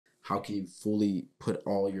how can you fully put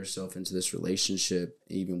all yourself into this relationship,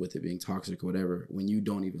 even with it being toxic or whatever, when you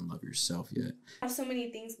don't even love yourself yet? I have so many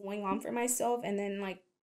things going on for myself, and then like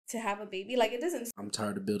to have a baby, like it doesn't. I'm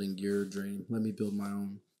tired of building your dream. Let me build my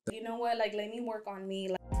own. You know what? Like, let me work on me.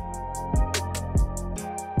 Like,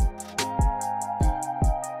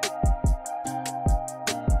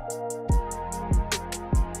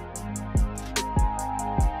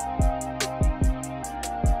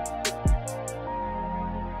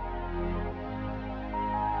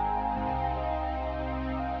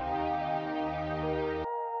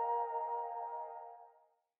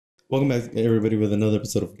 Welcome back, everybody, with another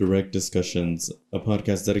episode of Direct Discussions, a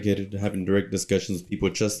podcast dedicated to having direct discussions with people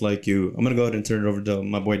just like you. I'm going to go ahead and turn it over to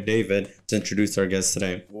my boy David to introduce our guest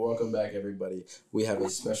today. Welcome back, everybody. We have a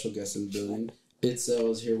special guest in the building.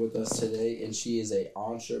 Itzel is here with us today, and she is a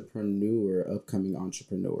entrepreneur, upcoming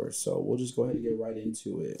entrepreneur. So we'll just go ahead and get right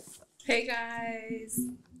into it. hey guys.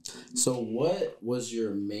 So what was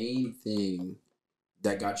your main thing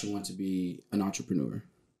that got you want to be an entrepreneur?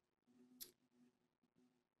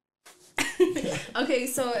 Okay,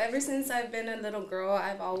 so ever since I've been a little girl,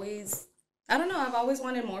 I've always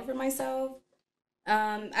wanted more for myself.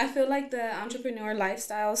 I feel like the entrepreneur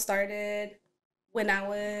lifestyle started when I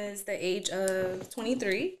was the age of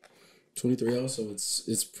 23. 23 also,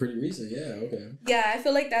 it's pretty recent, yeah, okay. Yeah, I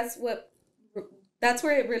feel like that's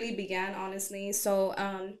where it really began, honestly. So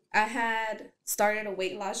I had started a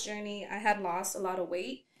weight loss journey. I had lost a lot of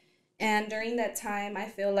weight. And during that time, I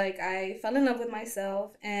feel like I fell in love with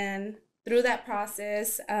myself, and through that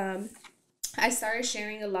process, I started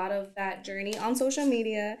sharing a lot of that journey on social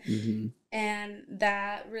media, and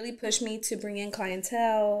that really pushed me to bring in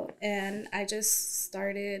clientele, and I just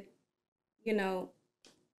started,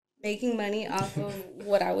 making money off of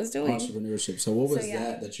what I was doing. Entrepreneurship. So what was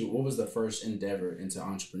what was the first endeavor into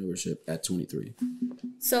entrepreneurship at 23?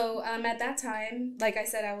 So at that time, like I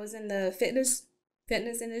said, I was in the fitness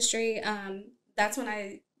industry. That's when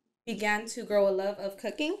I began to grow a love of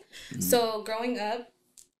cooking. So growing up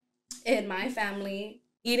in my family,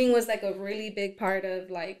 eating was like a really big part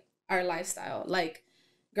of like our lifestyle. Like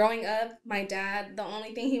growing up, my dad, the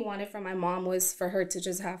only thing he wanted from my mom was for her to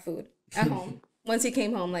just have food at home. Once he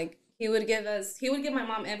came home, like he would give my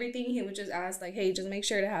mom everything. He would just ask like, hey, just make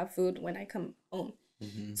sure to have food when I come home.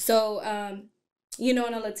 So in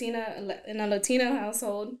a Latina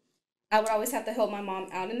household, I would always have to help my mom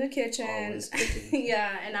out in the kitchen.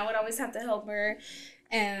 Yeah, and I would always have to help her.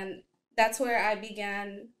 And that's where I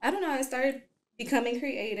began, I started becoming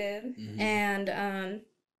creative. And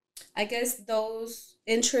I guess those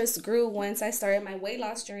interests grew once I started my weight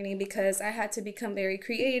loss journey, because I had to become very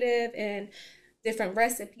creative and different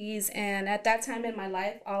recipes. And at that time in my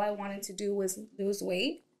life, all I wanted to do was lose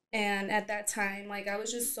weight. And at that time, like, I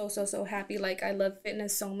was just so happy. Like, I love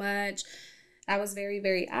fitness so much. I was very,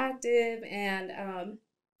 very active, and,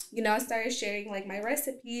 I started sharing, like, my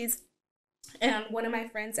recipes, and one of my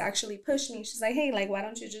friends actually pushed me. She's like, hey, like, why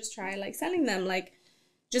don't you just try, like, selling them? Like,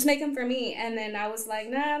 just make them for me. And then I was like,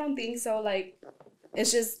 nah, I don't think so. Like,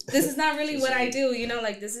 it's just, this is not really what I do,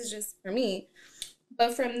 like, this is just for me.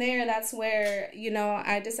 But from there, that's where,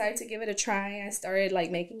 I decided to give it a try. I started,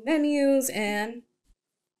 like, making menus, and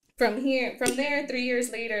from there, 3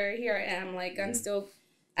 years later, here I am. Like,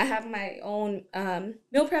 I have my own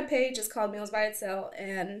meal prep page. It's called Meals by Itzel,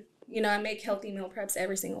 and I make healthy meal preps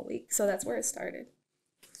every single week. So that's where it started.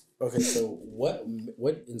 Okay, so what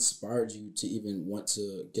inspired you to even want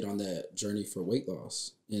to get on that journey for weight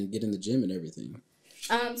loss and get in the gym and everything?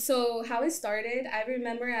 So how it started, I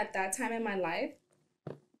remember at that time in my life,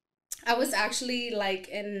 I was actually like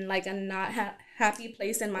in like a not happy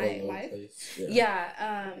place in my life.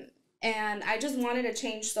 Yeah. And I just wanted to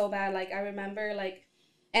change so bad. Like, I remember, like,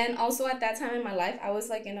 and also at that time in my life, I was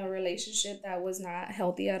like in a relationship that was not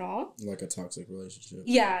healthy at all. Like a toxic relationship.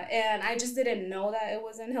 Yeah, and I just didn't know that it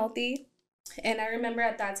wasn't healthy. And I remember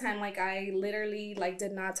at that time, like, I literally, like,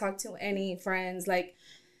 did not talk to any friends. Like,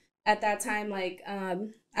 at that time, like,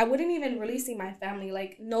 I wouldn't even really see my family.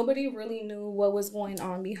 Like, nobody really knew what was going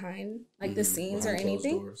on behind, like, the scenes or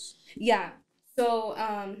anything. Doors. Yeah. So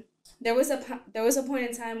there was a point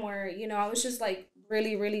in time where, I was just, like,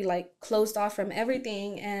 really like closed off from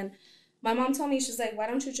everything. And my mom told me, she's like, why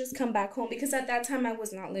don't you just come back home? Because at that time I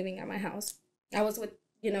was not living at my house. I was with,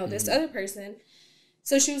 this other person.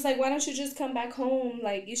 So she was like, why don't you just come back home?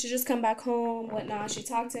 Like, you should just come back home, whatnot. She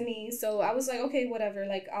talked to me. So I was like, okay, whatever.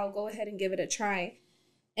 Like, I'll go ahead and give it a try.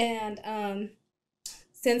 And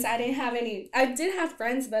since I did have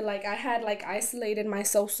friends, but like I had like isolated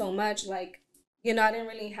myself so much, like, I didn't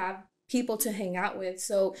really have people to hang out with.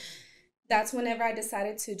 So that's whenever I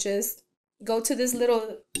decided to just go to this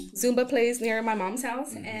little Zumba place near my mom's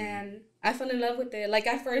house, and I fell in love with it. Like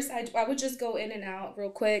at first, I would just go in and out real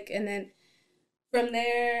quick, and then from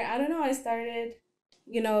there, I don't know, I started,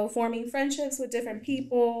 forming friendships with different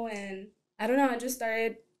people, and I don't know, I just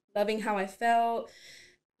started loving how I felt.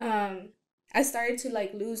 I started to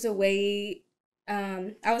like lose the weight.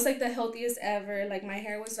 I was like the healthiest ever. Like my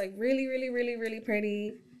hair was like really, really, really, really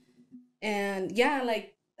pretty. And yeah,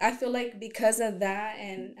 like I feel like because of that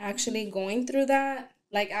and actually going through that,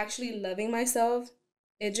 like actually loving myself,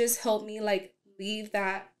 it just helped me like leave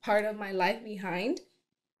that part of my life behind.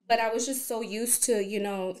 But I was just so used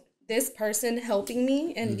to, this person helping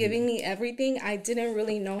me and giving me everything. I didn't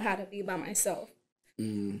really know how to be by myself.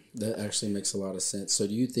 That actually makes a lot of sense. So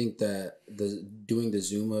do you think that doing the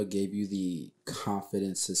Zumba gave you the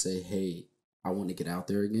confidence to say, hey, I want to get out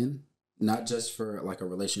there again? Not just for like a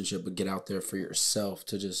relationship, but get out there for yourself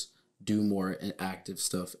to just do more active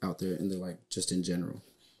stuff out there and like just in general.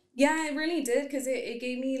 Yeah, it really did, because it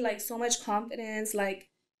gave me like so much confidence. Like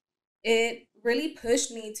it really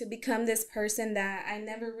pushed me to become this person that I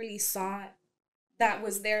never really saw that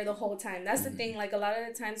was there the whole time. That's the thing. Like a lot of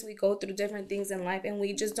the times we go through different things in life and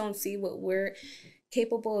we just don't see what we're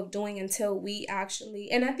capable of doing until we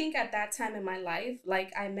actually, and I think at that time in my life,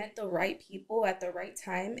 like I met the right people at the right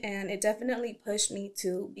time, and it definitely pushed me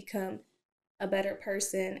to become a better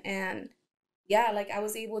person. And yeah, like I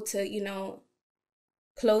was able to,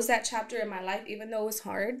 close that chapter in my life, even though it was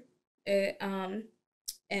hard. It, and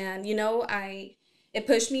it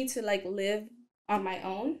pushed me to like live on my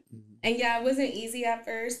own. And yeah, it wasn't easy at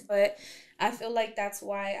first, but I feel like that's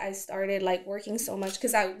why I started like working so much,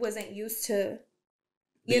 because I wasn't used to,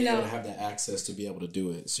 being able to have that access to be able to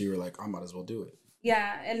do it. So you were like, I might as well do it.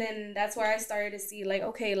 Yeah, and then that's where I started to see like,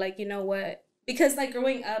 okay, like, you know what? Because like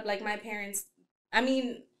growing up, like my parents, I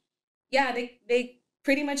mean, yeah, they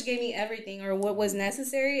pretty much gave me everything or what was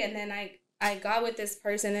necessary, and then I got with this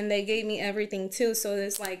person and they gave me everything too. So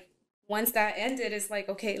it's like once that ended, it's like,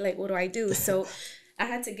 okay, like what do I do? So I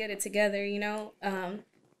had to get it together,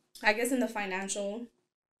 I guess in the financial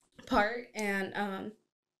part, and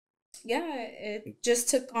yeah, it just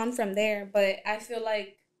took on from there. But I feel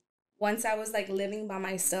like once I was like living by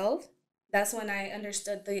myself, that's when I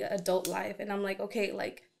understood the adult life, and I'm like, okay,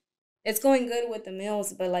 like it's going good with the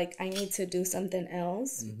meals, but like I need to do something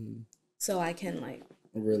else so I can like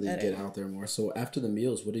really get out there more. So after the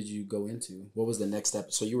meals, what did you go into? What was the next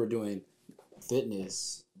step? So you were doing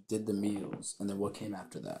fitness, did the meals, and then what came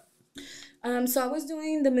after that? So I was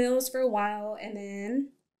doing the meals for a while, and then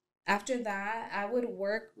after that, I would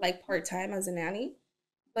work like part-time as a nanny.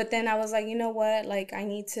 But then I was like, you know what? Like I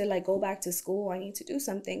need to like go back to school. I need to do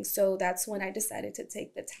something. So that's when I decided to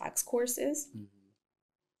take the tax courses.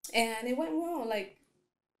 And it went well. Like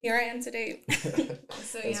here I am today.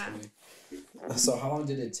 So yeah. Funny. So how long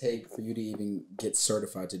did it take for you to even get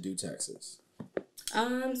certified to do taxes?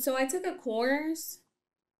 So I took a course.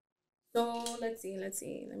 So let's see.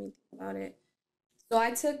 Let me think about it. So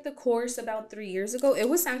I took the course about 3 years ago. It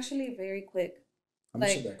was actually very quick. How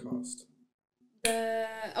much did that cost?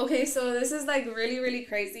 Okay, so this is like really, really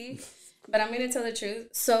crazy, but I'm gonna tell the truth.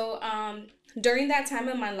 So during that time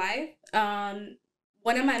of my life,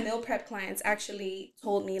 one of my meal prep clients actually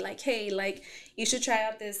told me like, hey, like you should try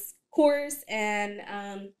out this course, and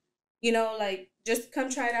like just come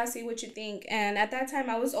try it out, see what you think. And at that time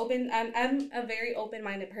I was open. I'm a very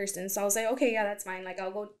open-minded person, so I was like, okay, yeah, that's fine. Like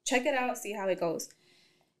I'll go check it out, see how it goes.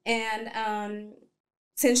 And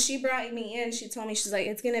since she brought me in, she told me, she's like,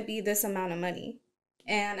 it's gonna be this amount of money.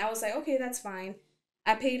 And I was like, okay, that's fine.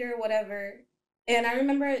 I paid her whatever. And I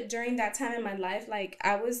remember during that time in my life, like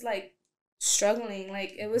I was like struggling.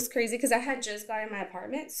 Like it was crazy because I had just gotten my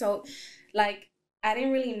apartment. So like I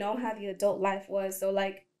didn't really know how the adult life was. So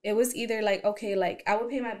like it was either like, okay, like I would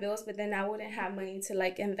pay my bills, but then I wouldn't have money to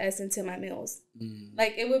like invest into my meals.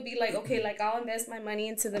 Like it would be like, okay, like I'll invest my money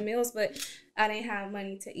into the meals, but I didn't have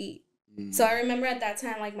money to eat. So I remember at that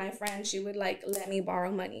time, like my friend, she would like let me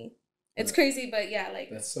borrow money. It's crazy, but yeah, like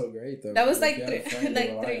that's so great though. That was like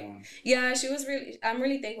three. Yeah, she was really. I'm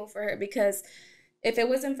really thankful for her, because if it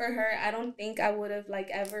wasn't for her, I don't think I would have like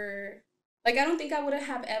ever. Like I don't think I would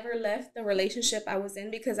have ever left the relationship I was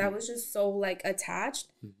in, because I was just so like attached,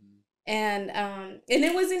 and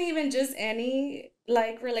it wasn't even just any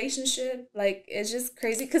like relationship. Like it's just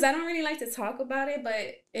crazy because I don't really like to talk about it,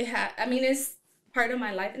 but it had. I mean, it's part of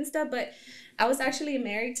my life and stuff, but I was actually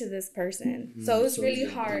married to this person. So it was really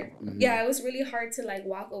hard. Yeah, it was really hard to like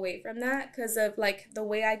walk away from that because of like the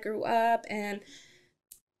way I grew up. And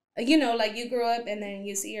like you grow up and then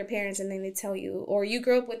you see your parents and then they tell you, or you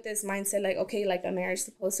grow up with this mindset like, okay, like a marriage is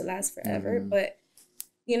supposed to last forever. But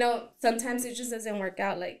you know, sometimes it just doesn't work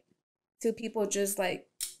out. Like, two people just like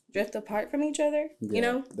drift apart from each other, you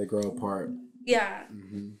know? They grow apart. Yeah.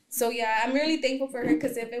 So yeah, I'm really thankful for her,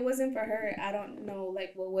 because if it wasn't for her, I don't know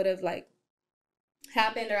like what would have like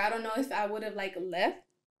happened, or I don't know if I would have like left,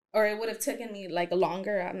 or it would have taken me like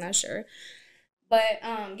longer. I'm not sure. But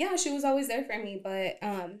yeah, she was always there for me. But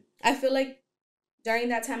I feel like during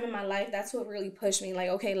that time in my life, that's what really pushed me. Like,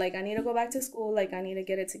 okay, like I need to go back to school. Like I need to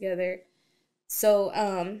get it together. So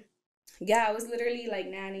yeah, I was literally like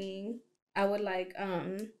nannying. I would like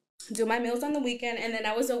do my meals on the weekend, and then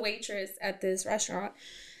I was a waitress at this restaurant.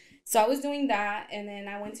 So I was doing that, and then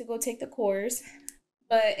I went to go take the course.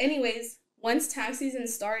 But anyways, once tax season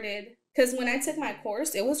started, because when I took my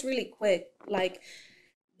course, it was really quick. Like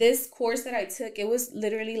this course that I took, it was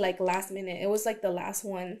literally like last minute. It was like the last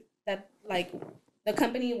one that like the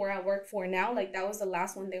company where I work for now, like that was the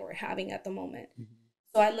last one they were having at the moment.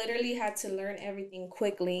 So I literally had to learn everything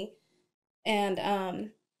quickly.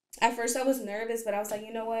 And at first I was nervous, but I was like,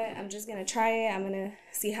 you know what? I'm just going to try it. I'm going to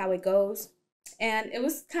see how it goes. And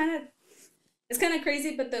it's kind of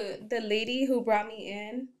crazy, but the lady who brought me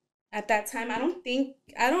in at that time, I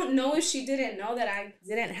don't know if she didn't know that I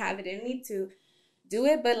didn't have it in me to do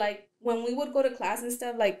it, but like when we would go to class and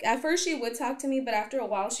stuff, like at first she would talk to me, but after a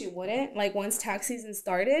while she wouldn't, like once tax season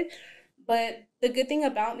started. But the good thing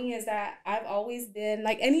about me is that I've always been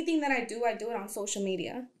like, anything that I do it on social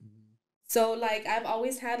media. So like I've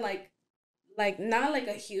always had like not like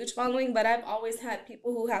a huge following, but I've always had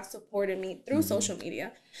people who have supported me through social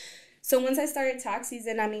media. So once I started tax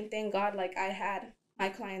season, I mean, thank God, like I had my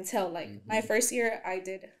clientele. Like my first year I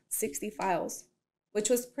did 60 files, which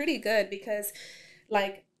was pretty good, because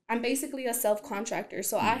like I'm basically a self-contractor,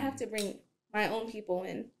 so I have to bring my own people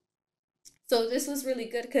in. So this was really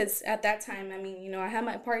good, because at that time, I mean, you know, I had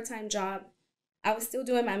my part-time job. I was still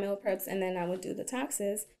doing my meal preps, and then I would do the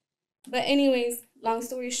taxes. But anyways, long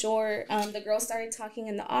story short, the girls started talking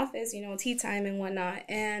in the office, you know, tea time and whatnot.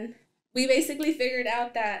 And we basically figured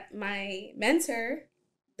out that my mentor,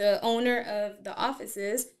 the owner of the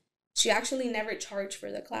offices, she actually never charged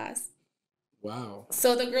for the class. Wow.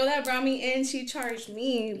 So the girl that brought me in, she charged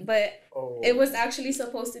me, but it was actually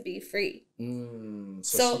supposed to be free.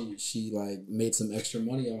 So she like made some extra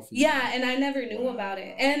money off of you. Yeah, and I never knew about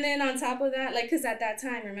it. And then on top of that, like, because at that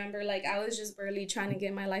time, remember, like I was just barely trying to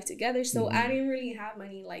get my life together, so I didn't really have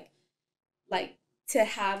money like to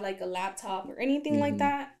have like a laptop or anything like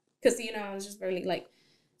that, because you know I was just barely like.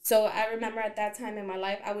 So I remember at that time in my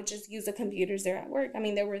life, I would just use the computers there at work. I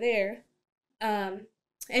mean, they were there.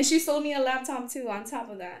 And she sold me a laptop too on top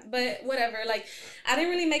of that. But whatever, like I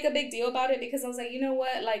didn't really make a big deal about it, because I was like, you know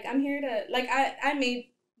what, like I'm here to, like I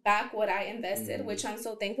made back what I invested, which I'm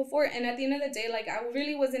so thankful for. And at the end of the day, like I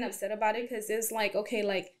really wasn't upset about it, because it's like, okay,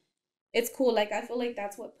 like it's cool. Like I feel like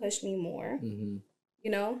that's what pushed me more, you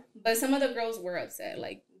know. But some of the girls were upset.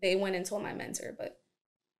 Like they went and told my mentor, but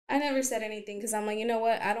I never said anything, because I'm like, you know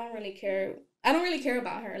what, I don't really care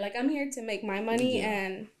about her. Like I'm here to make my money,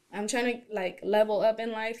 and I'm trying to like level up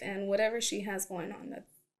in life, and whatever she has going on,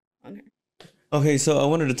 that's on her. Okay, so I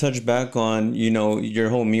wanted to touch back on, you know, your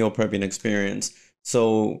whole meal prepping experience.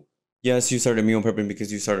 So yes, you started meal prepping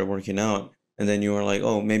because you started working out, and then you were like,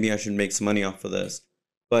 oh, maybe I should make some money off of this.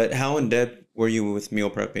 But how in depth were you with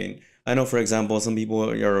meal prepping? I know, for example, some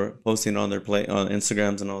people are posting on their plate on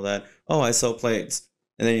Instagrams and all that. Oh, I sell plates.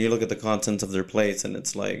 And then you look at the contents of their plates, and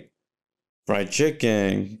it's like fried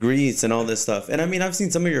chicken, grease, and all this stuff. And I mean, I've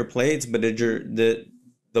seen some of your plates, but did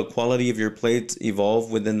the quality of your plates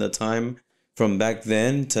evolve within the time from back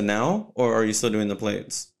then to now, or are you still doing the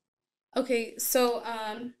plates? Okay, so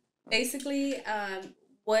basically,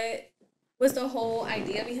 what was the whole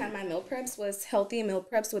idea behind my meal preps was healthy meal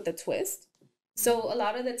preps with a twist. So a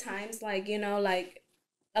lot of the times, like, you know, like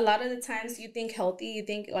a lot of the times you think healthy, you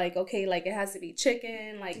think like, okay, like it has to be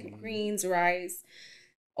chicken, like greens, rice,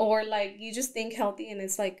 or like you just think healthy, and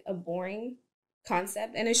it's like a boring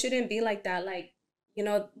concept, and it shouldn't be like that. Like, you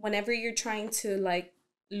know, whenever you're trying to like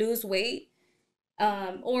lose weight,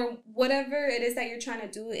 or whatever it is that you're trying to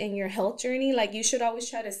do in your health journey, like you should always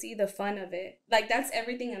try to see the fun of it. Like that's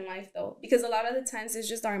everything in life though, because a lot of the times it's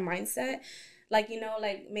just our mindset. Like, you know,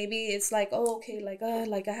 like maybe it's like, oh, okay, like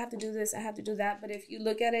I have to do this, I have to do that. But if you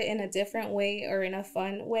look at it in a different way, or in a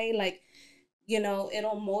fun way, like, you know,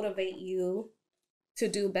 it'll motivate you to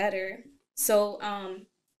do better. So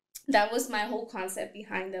that was my whole concept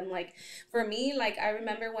behind them. Like for me, like I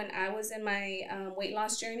remember when I was in my weight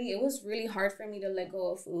loss journey, it was really hard for me to let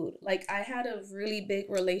go of food. Like I had a really big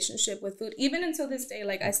relationship with food, even until this day.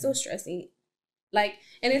 Like I still stress eat. Like,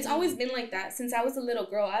 and it's always been like that since I was a little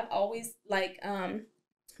girl. I've always like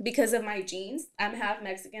because of my genes. I'm half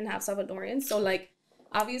Mexican, half Salvadorian. So like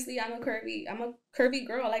obviously I'm a curvy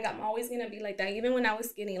girl. Like I'm always gonna be like that. Even when I was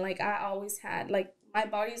skinny, like I always had like my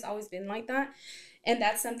body's always been like that. And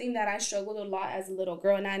that's something that I struggled a lot as a little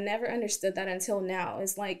girl. And I never understood that until now.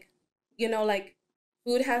 It's like, like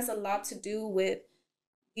food has a lot to do with,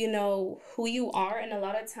 who you are. And a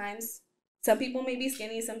lot of times some people may be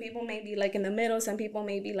skinny, some people may be like in the middle, some people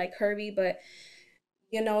may be like curvy, but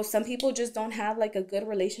some people just don't have like a good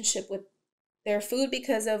relationship with their food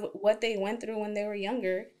because of what they went through when they were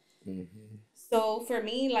younger. Mm-hmm. So for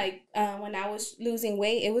me, like when I was losing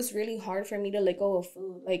weight, it was really hard for me to let go of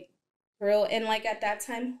food, like for real. And like at that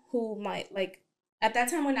time,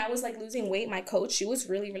 when I was like losing weight, my coach, she was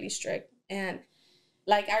really, really strict. And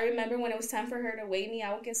like I remember when it was time for her to weigh me,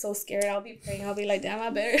 I would get so scared. I'll be praying. I'll be like, damn, I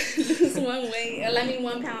better lose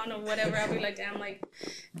 1 pound or whatever. I'll be like, damn, like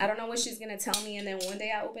I don't know what she's gonna tell me. And then one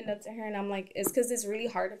day I opened up to her and I'm like, it's because it's really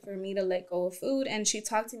hard for me to let go of food. And she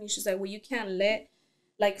talked to me. She's like, well, you can't let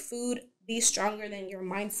like food be stronger than your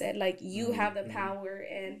mindset. Like you have the power.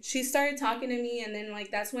 And she started talking to me, and then like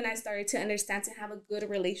that's when I started to understand to have a good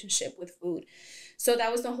relationship with food. So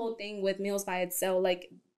that was the whole thing with Meals by Itzel.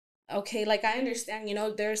 Like, okay, like I understand,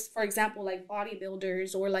 there's, for example, like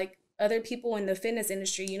bodybuilders or like other people in the fitness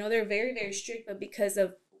industry, they're very, very strict, but because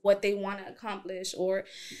of what they want to accomplish or,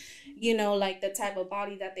 like the type of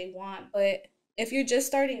body that they want. But if you're just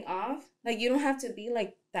starting off, like you don't have to be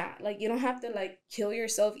like that. Like you don't have to like kill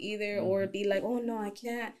yourself either or be like, oh no, I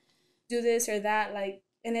can't do this or that. Like,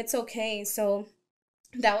 and it's okay. So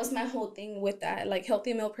that was my whole thing with that, like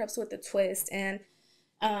healthy meal preps with a twist. And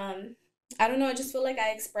I don't know, I just feel like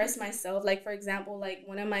I express myself. Like, for example, like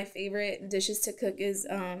one of my favorite dishes to cook is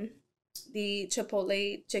the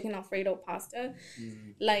Chipotle chicken Alfredo pasta.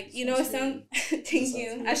 Like, it sounds, thank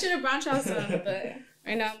you. I should have brought y'all some, but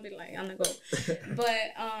right now I'll be like, on the go.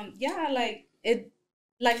 But yeah, like it,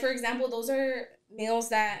 like for example, those are meals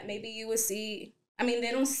that maybe you would see. I mean,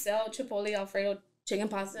 they don't sell Chipotle Alfredo chicken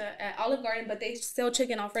pasta at Olive Garden, but they sell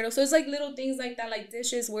chicken Alfredo. So it's like little things like that, like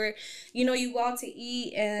dishes where, you go out to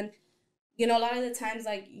eat and, a lot of the times,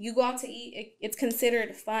 like, you go out to eat, it's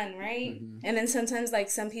considered fun, right? Mm-hmm. And then sometimes, like,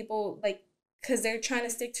 some people, like, because they're trying to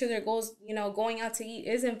stick to their goals, going out to eat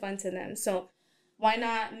isn't fun to them. So why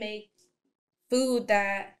not make food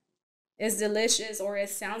that is delicious or it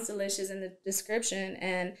sounds delicious in the description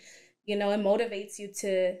and, it motivates you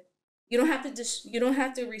to, you don't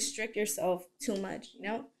have to restrict yourself too much,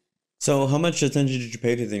 So how much attention did you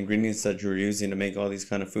pay to the ingredients that you were using to make all these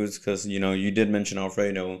kind of foods? Because, you did mention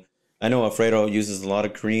Alfredo. I know Alfredo uses a lot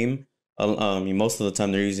of cream. Most of the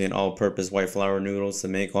time they're using all-purpose white flour noodles to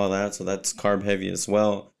make all that, so that's carb heavy as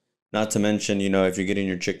well. Not to mention, if you're getting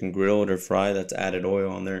your chicken grilled or fried, that's added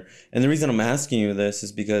oil on there. And the reason I'm asking you this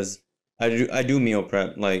is because I do meal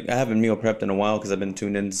prep. Like I haven't meal prepped in a while because I've been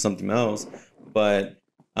tuned into something else, but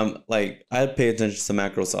I pay attention to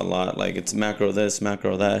macros a lot. Like it's macro this,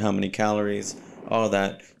 macro that, how many calories, all of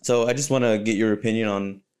that. So I just want to get your opinion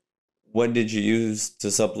on what did you use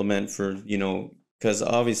to supplement for, because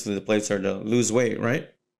obviously the plates are to lose weight, right?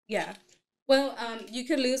 Yeah. Well, you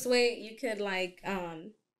could lose weight. You could like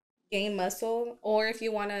gain muscle, or if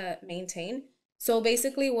you want to maintain. So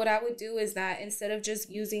basically what I would do is that instead of just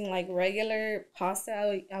using like regular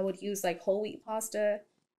pasta, I would use like whole wheat pasta.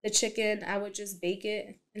 The chicken, I would just bake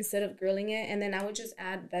it instead of grilling it. And then I would just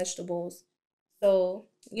add vegetables. So,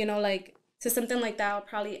 like to something like that, I'll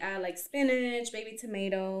probably add like spinach, baby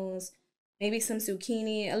tomatoes, maybe some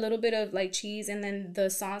zucchini, a little bit of like cheese, and then the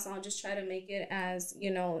sauce, I'll just try to make it as,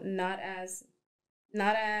 not as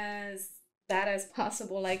bad as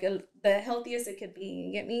possible, like the healthiest it could be,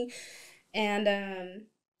 you get me? And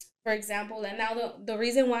for example, and now the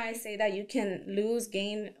reason why I say that you can lose,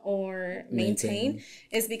 gain, or maintain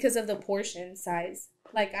is because of the portion size.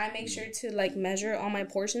 Like I make sure to like measure all my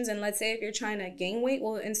portions, and let's say if you're trying to gain weight,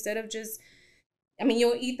 well, instead of just,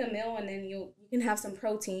 you'll eat the meal and then you can have some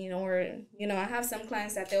protein, or, I have some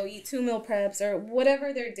clients that they'll eat 2 meal preps or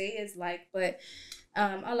whatever their day is like. But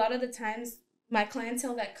a lot of the times my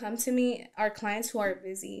clientele that come to me are clients who are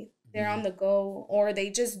busy. They're on the go, or they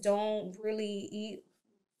just don't really eat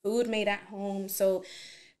food made at home. So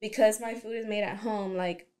because my food is made at home,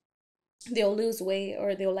 like they'll lose weight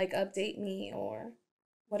or they'll like update me or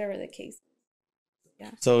whatever the case is.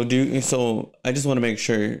 Yeah. So I just want to make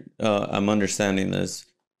sure I'm understanding this.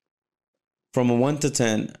 From a 1 to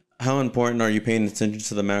 10, how important are you paying attention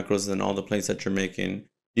to the macros and all the plates that you're making?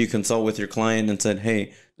 Do you consult with your client and said,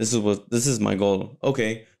 hey, this is my goal.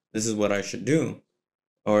 Okay, this is what I should do.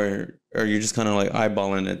 Or are you just kind of like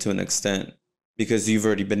eyeballing it to an extent because you've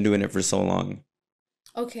already been doing it for so long?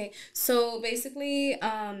 Okay, so basically,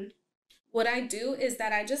 what I do is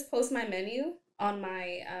that I just post my menu on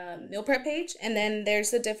my meal prep page, and then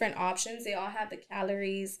there's the different options. They all have the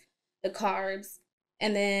calories, the carbs,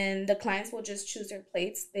 and then the clients will just choose their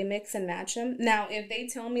plates. They mix and match them. Now, if they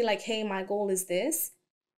tell me like, "Hey, my goal is this,"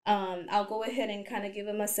 I'll go ahead and kind of give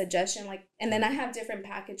them a suggestion. Like, and then I have different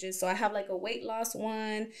packages. So I have like a weight loss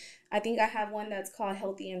one. I think I have one that's called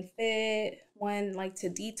Healthy and Fit. One like to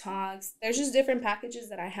detox. There's just different packages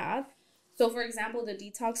that I have. So for example, the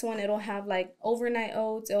detox one, it'll have like overnight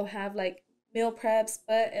oats. It'll have like meal preps,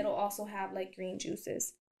 but it'll also have like green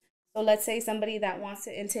juices. So let's say somebody that wants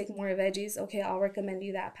to intake more veggies. Okay, I'll recommend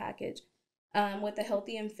you that package. With the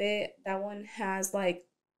Healthy and Fit, that one has like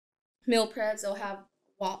meal preps. They'll have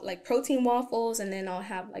like protein waffles, and then I'll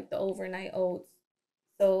have like the overnight oats.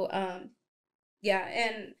 So yeah,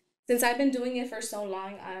 and since I've been doing it for so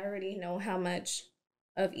long, I already know how much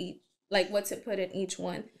of each, like what to put in each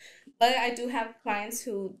one. But I do have clients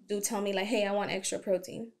who do tell me like, hey, I want extra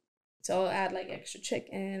protein. So I'll add like extra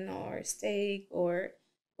chicken or steak or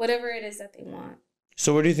whatever it is that they want.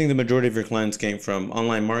 So where do you think the majority of your clients came from?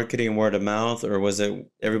 Online marketing, word of mouth, or was it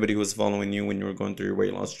everybody who was following you when you were going through your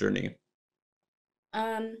weight loss journey?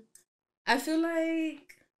 Um, I feel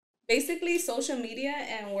like basically social media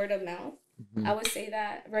and word of mouth. I Mhm. would say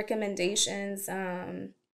that recommendations,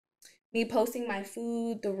 me posting my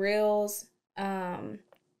food, the reels.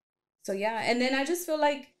 So yeah, and then I just feel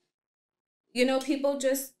like, people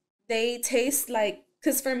just, they taste like,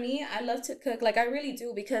 cuz for me, I love to cook. Like I really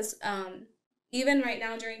do, because even right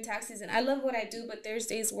now during tax season, I love what I do, but there's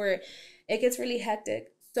days where it gets really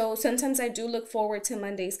hectic. So sometimes I do look forward to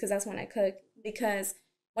Mondays, cuz that's when I cook, because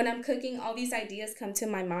when I'm cooking, all these ideas come to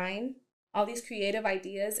my mind, all these creative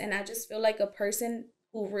ideas, and I just feel like a person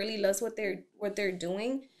who really loves what they're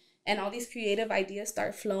doing, and all these creative ideas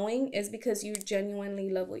start flowing, is because you genuinely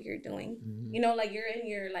love what you're doing. Mhm. Like you're in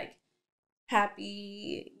your like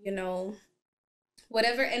happy,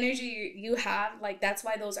 whatever energy you have, like that's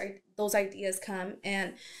why those ideas come.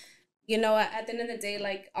 And at the end of the day,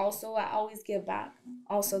 like also I always give back.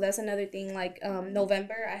 Also, that's another thing. Like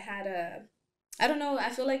November, I don't know, I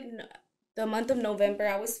feel like the month of November,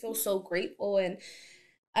 I always feel so grateful, and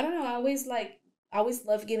I don't know, I always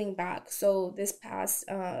love giving back. So this past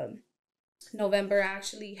November, I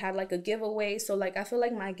actually had like a giveaway. So like I feel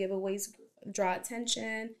like my giveaways draw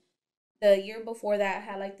attention. The year before that, I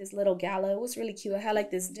had like this little gala. It was really cute. I had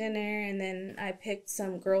like this dinner, and then I picked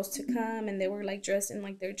some girls to come, and they were like dressed in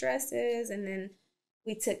like their dresses, and then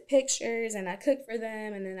we took pictures, and I cooked for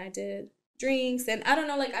them, and then I did drinks. And I don't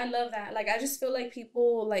know, like I love that. Like I just feel like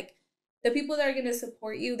people, like the people that are gonna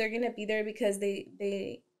support you, they're gonna be there because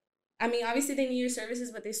they I mean, obviously they need your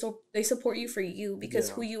services, but they support you for you, because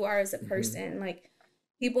Yeah. who you are as a Mhm. person. Like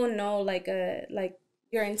people know like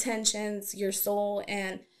your intentions, your soul,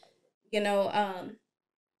 and you know,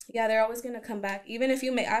 yeah, they're always gonna come back. Even if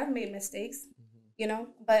I've made mistakes,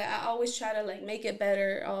 but I always try to like make it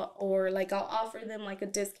better, or like I'll offer them like a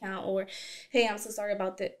discount, or hey, I'm so sorry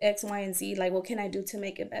about the X, Y, and Z. Like, what can I do to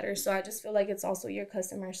make it better? So I just feel like it's also your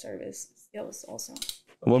customer service skills also.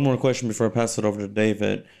 One more question before I pass it over to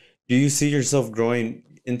David. Do you see yourself growing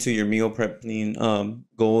into your meal prepping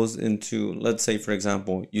goals into, let's say, for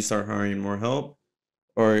example, you start hiring more help,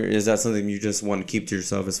 or is that something you just want to keep to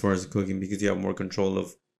yourself as far as cooking because you have more control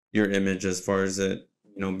of your image as far as it,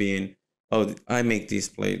 being, oh, I make these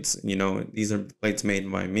plates, these are plates made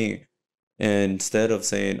by me. And instead of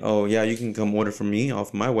saying, oh, yeah, you can come order from me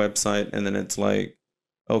off my website, and then it's like,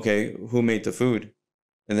 okay, who made the food?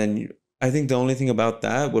 And then I think the only thing about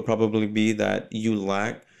that would probably be that you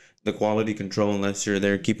lack the quality control unless you're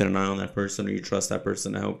there keeping an eye on that person or you trust that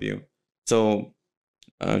person to help you. So,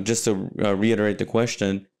 just to reiterate the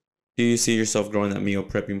question, do you see yourself growing that meal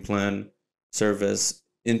prepping plan service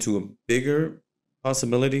into a bigger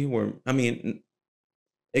possibility? Where, I mean,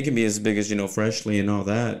 it can be as big as, freshly and all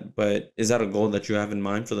that, but is that a goal that you have in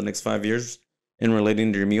mind for the next 5 years in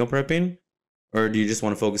relating to your meal prepping? Or do you just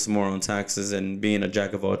want to focus more on taxes and being a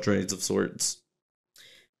jack of all trades of sorts?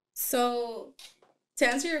 So to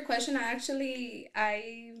answer your question, I've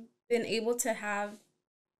been able to have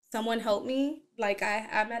someone help me. Like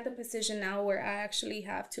I'm at the position now where I actually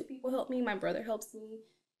have two people help me. My brother helps me,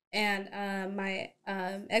 and my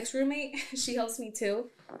ex roommate, she helps me too.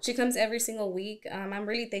 She comes every single week. I'm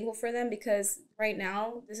really thankful for them, because right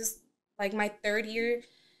now this is like my third year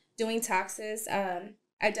doing taxes.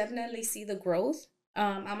 I definitely see the growth.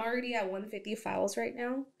 I'm already at 150 files right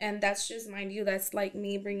now, and that's just, mind you, that's like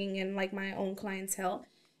me bringing in like my own clientele,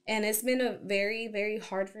 and it's been a very very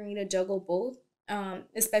hard for me to juggle both,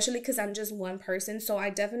 especially because I'm just one person. So I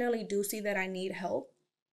definitely do see that I need help.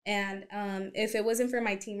 And if it wasn't for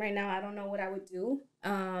my team right now, I don't know what I would do.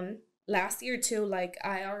 Last year too, like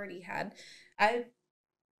I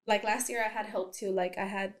like last year I had help too. Like I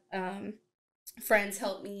had friends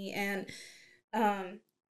help me, and um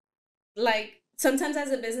like sometimes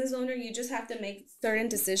as a business owner you just have to make certain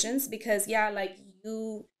decisions because yeah, like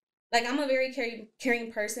you like I'm a very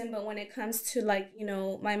caring person, but when it comes to like, you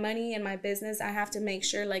know, my money and my business, I have to make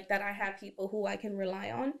sure like that I have people who I can rely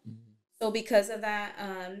on. So because of that,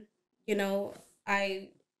 you know, I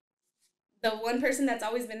the one person that's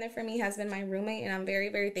always been there for me has been my roommate, and I'm very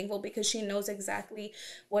very thankful because she knows exactly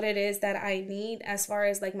what it is that I need as far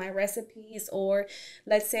as like my recipes, or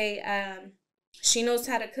let's say she knows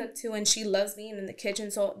how to cook too, and she loves being in the kitchen.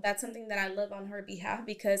 So that's something that I love on her behalf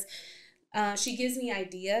because she gives me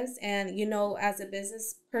ideas. And you know, as a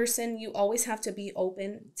business person, you always have to be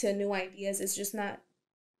open to new ideas. It's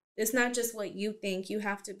not just what you think. You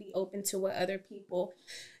have to be open to what other people,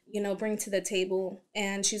 you know, bring to the table.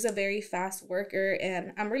 And she's a very fast worker,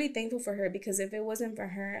 and I'm really thankful for her because if it wasn't for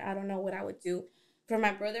her, I don't know what I would do. For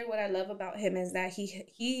my brother, what I love about him is that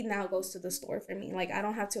he now goes to the store for me. Like I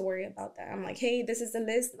don't have to worry about that. I'm like, hey, this is the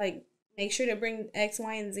list. Like make sure to bring X,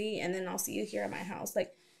 Y, and Z, and then I'll see you here at my house.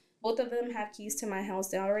 Like both of them have keys to my house.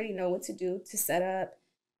 They already know what to do to set up.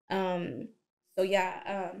 Um, so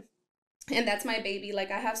yeah, and that's my baby.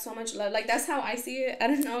 Like I have so much love. Like that's how I see it. I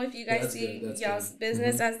don't know if you guys see y'all's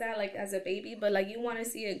business as that, like as a baby, but like you want to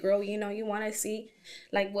see it grow. You know, you want to see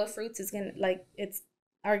like what fruits is gonna like it's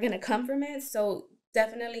are gonna come from it. So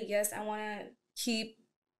definitely yes, I want to keep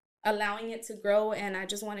allowing it to grow, and I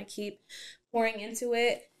just want to keep pouring into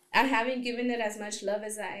it. I haven't given it as much love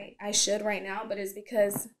as I should right now, but it's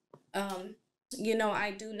because you know,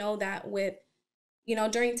 I do know that with, you know,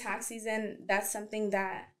 during tax season, that's something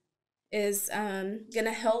that is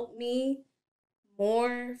gonna help me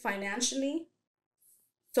more financially.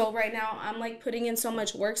 So right now I'm like putting in so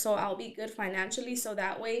much work, so I'll be good financially, so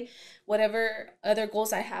that way whatever other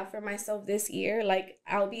goals I have for myself this year, like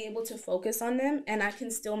I'll be able to focus on them, and I can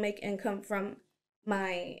still make income from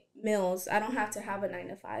my meals. I don't have to have a 9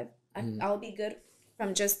 to 5. I'll be good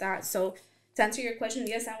from just that. So to answer your question,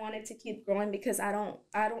 yes, I wanted to keep growing because I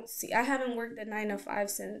haven't worked a 9 to 5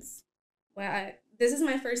 since, well, this is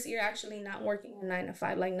my first year actually not working a 9 to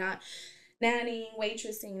 5, like not nannying,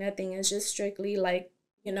 waitressing, nothing. It's just strictly like,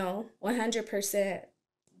 you know, 100%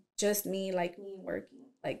 just me, like me working,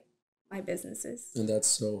 like my businesses. And that's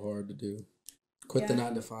so hard to do. Quit the Yeah.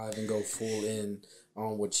 9 to 5 and go full in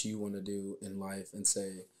on what you want to do in life and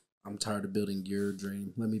say, I'm tired of building your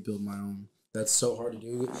dream. Let me build my own. That's so hard to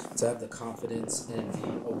do, to have the confidence and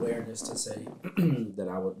the awareness to say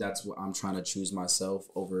that's what I'm trying to choose myself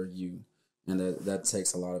over you. And that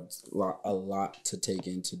takes a lot to take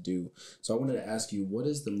in to do. So I wanted to ask you, what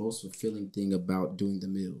is the most fulfilling thing about doing the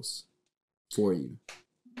meals for you?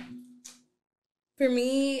 For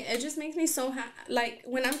me, it just makes me so happy. Like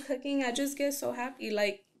when I'm cooking, I just get so happy.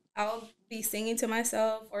 Like I'll be singing to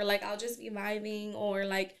myself, or like I'll just be vibing, or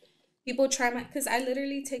like people try my, because I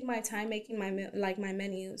literally take my time making like my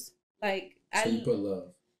menus. Like So you I put love.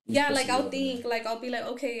 You Yeah, put like some I'll love in think, it. like I'll be like,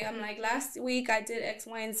 okay, I'm like last week I did X,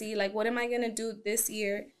 Y, and Z. Like what am I gonna do this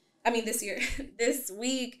year? I mean this year, this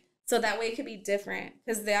week, so that way it could be different.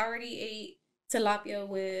 Because they already ate tilapia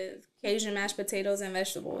with Cajun mashed potatoes and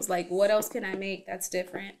vegetables. Like what else can I make that's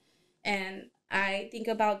different? And I think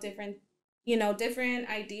about different, you know, different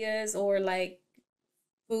ideas, or like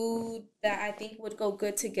food that I think would go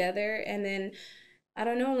good together. And then I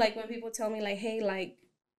don't know, like when people tell me like, hey, like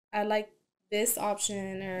I like this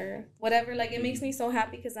option or whatever, like it makes me so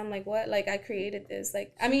happy because I'm like, what? Like I created this.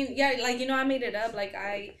 Like I mean, yeah, like you know, I made it up. Like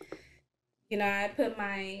you know, I put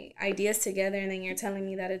my ideas together, and then you're telling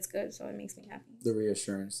me that it's good, so it makes me happy. The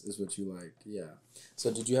reassurance is what you like. Yeah.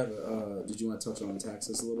 So did you want to touch on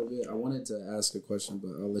taxes a little bit? I wanted to ask a question,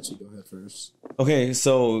 but I'll let you go ahead first. Okay,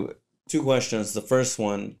 so two questions. The first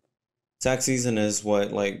one, tax season is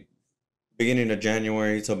what, like beginning of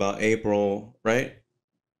January to about April, right?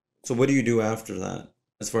 So what do you do after that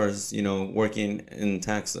as far as, you know, working in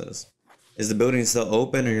taxes? Is the building still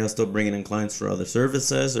open, or you're still bringing in clients for other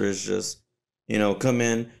services, or is just, you know, come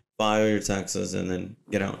in, file your taxes, and then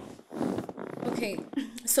get out? Okay,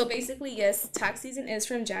 so basically, yes, tax season is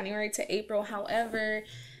from January to April. However,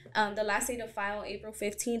 the last day to file, April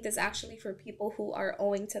 15th, is actually for people who are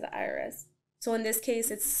owing to the IRS. So in this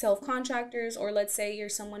case, it's self-contractors, or let's say you're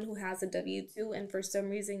someone who has a W-2 and for some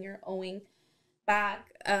reason you're owing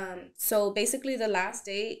back. So basically the last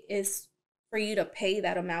day is for you to pay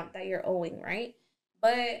that amount that you're owing, right?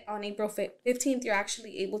 But on April 15th, you're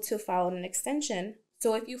actually able to file an extension.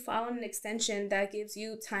 So if you file an extension, that gives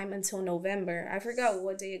you time until November. I forgot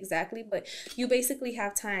what day exactly, but you basically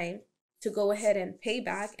have time to go ahead and pay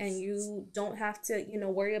back, and you don't have to,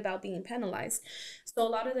 worry about being penalized. So a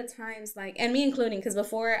lot of the times, like, and me including, because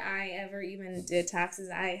before I ever even did taxes,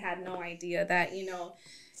 I had no idea that,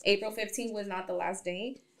 April 15th was not the last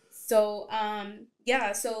day. So,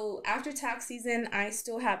 yeah, so after tax season, I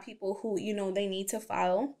still have people who, they need to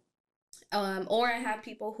file. Or I have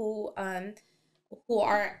people who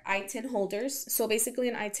are ITIN holders. So basically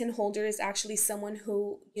an ITIN holder is actually someone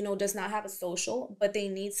who, does not have a social, but they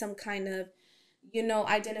need some kind of,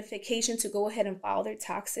 identification to go ahead and file their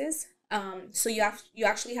taxes. So you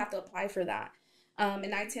actually have to apply for that.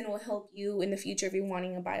 And ITIN will help you in the future if you're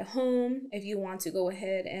wanting to buy a home, if you want to go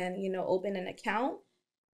ahead and, open an account,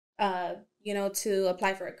 to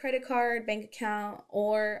apply for a credit card, bank account,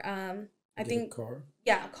 or I think, car.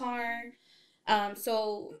 Yeah, a car.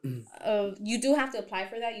 So you do have to apply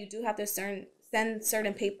for that. You do have to send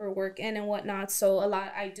certain paperwork in and whatnot. So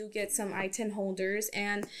I do get some ITIN holders.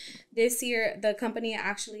 And this year, the company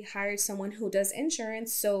actually hired someone who does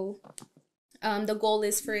insurance. So the goal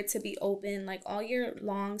is for it to be open like all year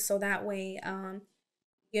long. So that way,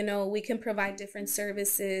 we can provide different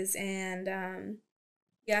services. And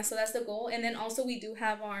yeah, so that's the goal. And then also we do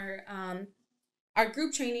have our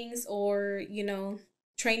group trainings, or,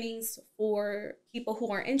 trainings for people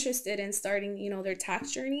who are interested in starting, their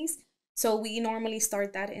tax journeys. So we normally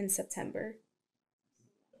start that in September.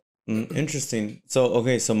 Interesting. So,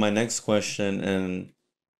 okay, so my next question, and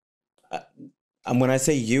when I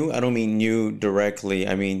say you, I don't mean you directly.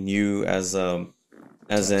 I mean you as a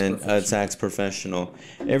tax professional.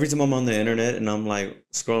 Every time I'm on the internet and I'm like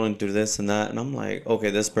scrolling through this and that, and I'm like,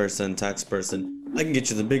 okay, this person, tax person, I can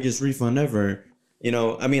get you the biggest refund ever.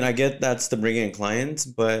 I mean, I get that's to bring in clients,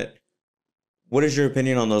 but what is your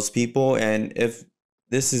opinion on those people? And if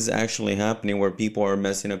this is actually happening where people are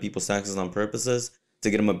messing up people's taxes on purposes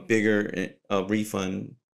to get them a bigger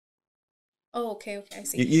refund? Oh, okay, I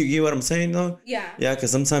see. You get what I'm saying, though? Yeah. Yeah,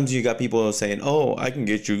 because sometimes you got people saying, oh, I can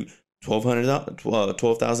get you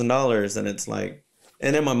 $12,000, and it's like,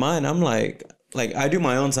 and in my mind, I'm like I do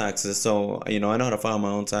my own taxes, so I know how to file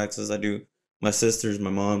my own taxes. I do my sisters,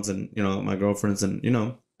 my mom's, and my girlfriend's, and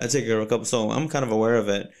I take care of a couple, so I'm kind of aware of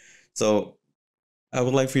it. So I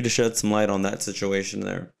would like for you to shed some light on that situation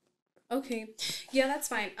there. Okay, yeah, that's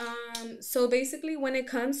fine. So basically, when it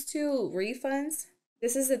comes to refunds,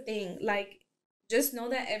 this is the thing. Like, just know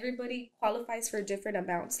that everybody qualifies for different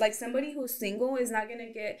amounts. Like, somebody who's single is not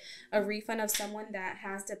gonna get a refund of someone that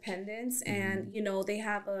has dependents, and they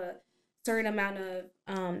have a certain amount of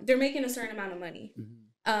they're making a certain amount of money.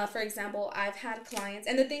 For example, I've had clients,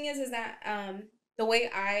 and the thing is that the way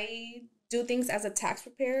I do things as a tax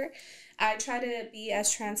preparer, I try to be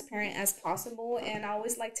as transparent as possible, and I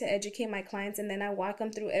always like to educate my clients, and then I walk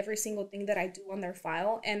them through every single thing that I do on their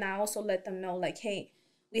file, and I also let them know, like, hey,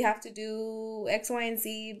 we have to do X, Y, and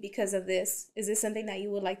Z because of this. Is this something that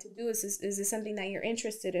you would like to do? Is this something that you're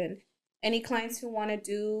interested in? Any clients who want to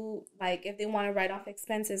do, like, if they want to write off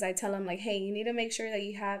expenses, I tell them, like, hey, you need to make sure that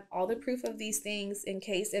you have all the proof of these things in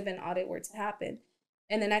case if an audit were to happen.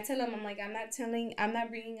 And then I tell them, I'm like, I'm not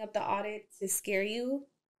bringing up the audit to scare you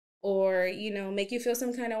or, make you feel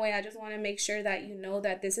some kind of way. I just want to make sure that you know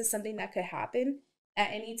that this is something that could happen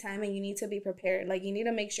at any time, and you need to be prepared. Like, you need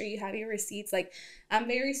to make sure you have your receipts. Like, I'm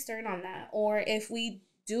very stern on that. Or if we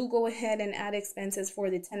do go ahead and add expenses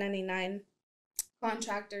for the 1099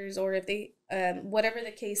 contractors, or if they whatever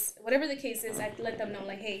the case is, I let them know,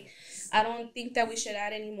 like, hey, I don't think that we should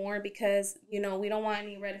add any more because we don't want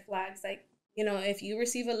any red flags. Like, if you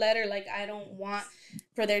receive a letter, like, I don't want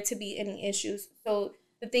for there to be any issues. So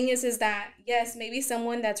the thing is that, yes, maybe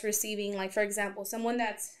someone that's receiving, like, for example,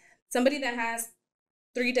 somebody that has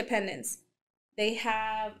 3 dependents, they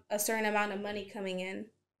have a certain amount of money coming in,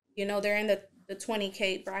 they're in the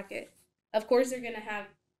 20K bracket. Of course they're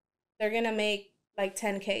gonna make like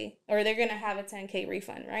 10K, or they're gonna have a 10K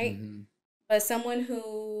refund, right? But someone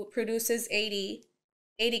who produces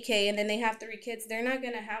 80K and then they have 3 kids, they're not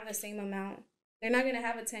gonna have the same amount. They're not gonna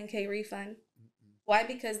have a 10K refund. Why?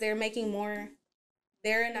 Because they're making more.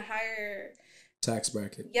 They're in a higher tax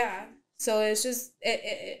bracket. Yeah. So it's just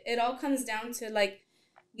it all comes down to, like,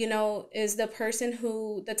 is the person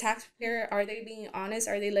who the tax preparer, are they being honest?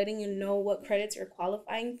 Are they letting you know what credits you're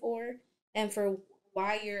qualifying for and for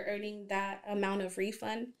why you're earning that amount of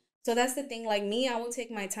refund? So that's the thing. Like, me, I will take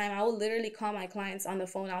my time. I will literally call my clients on the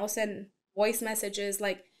phone. I will send voice messages,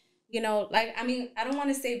 like, like, I mean, I don't want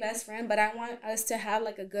to say best friend, but I want us to have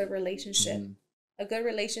like a good relationship. A good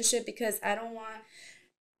relationship, because I don't want,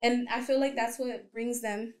 and I feel like that's what brings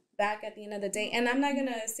them back at the end of the day. And I'm not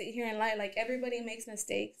gonna sit here and lie. Like, everybody makes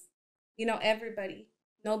mistakes. You know, everybody.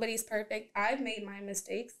 Nobody's perfect. I've made my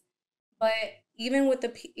mistakes, but even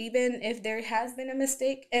if there has been a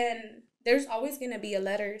mistake, and there's always gonna be a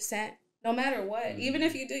letter sent, no matter what. Mm-hmm. Even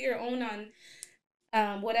if you do your own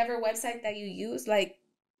on whatever website that you use, like,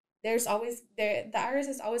 there's always the IRS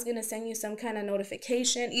is always going to send you some kind of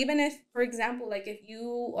notification. Even if, for example, like, if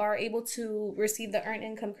you are able to receive the earned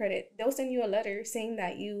income credit, they'll send you a letter saying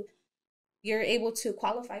that you're able to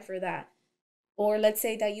qualify for that. Or let's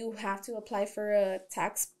say that you have to apply for a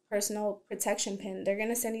tax personal protection pin. They're going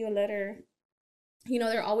to send you a letter. You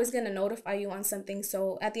know, they're always going to notify you on something.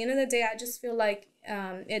 So at the end of the day, I just feel like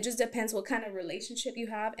it just depends what kind of relationship you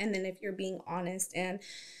have, and then if you're being honest. And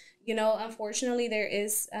you know, unfortunately, there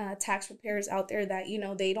is tax preparers out there that, you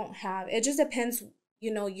know, they don't have. It just depends,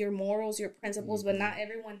 you know, your morals, your principles, but not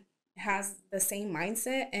everyone has the same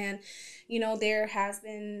mindset. And, you know, there has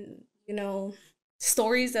been, you know,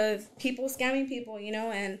 stories of people scamming people, you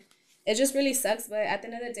know, and it just really sucks. But at the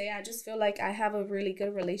end of the day, I just feel like I have a really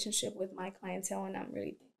good relationship with my clientele, and I'm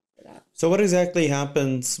really thankful for that. So what exactly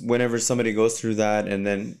happens whenever somebody goes through that? And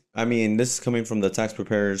then, I mean, this is coming from the tax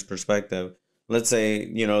preparer's perspective. Let's say,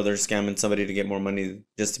 you know, they're scamming somebody to get more money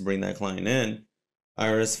just to bring that client in.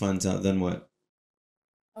 IRS finds out, then what?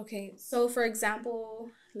 Okay, so for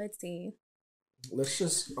example, let's see. Let's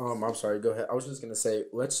just, I'm sorry, go ahead. I was just going to say,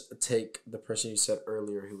 let's take the person you said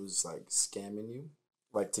earlier who was, like, scamming you,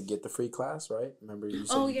 like, to get the free class, right? Remember you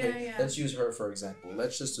said yeah. Let's use her, for example.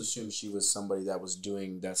 Let's just assume she was somebody that was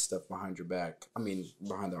doing that stuff behind your back. I mean,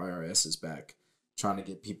 behind the IRS's back, trying to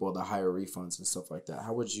get people the higher refunds and stuff like that.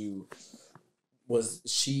 How would you... Was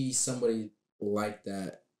she somebody like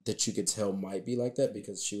that you could tell might be like that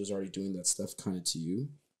because she was already doing that stuff kind of to you?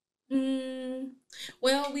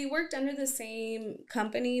 Well, we worked under the same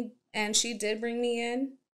company, and she did bring me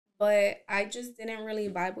in, but I just didn't really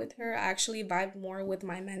vibe with her. I actually vibed more with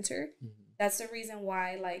my mentor. Mm-hmm. That's the reason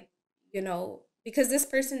why, like, you know, because this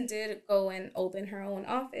person did go and open her own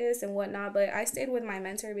office and whatnot, but I stayed with my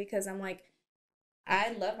mentor because I'm like,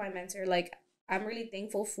 I love my mentor. Like, I'm really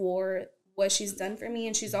thankful for what she's done for me,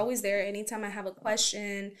 and she's always there anytime I have a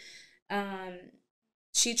question.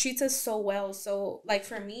 She treats us so well. So, like,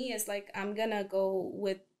 for me, it's like I'm gonna go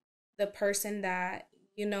with the person that,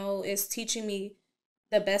 you know, is teaching me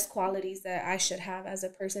the best qualities that I should have as a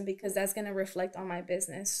person, because that's gonna reflect on my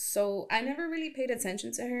business. So I never really paid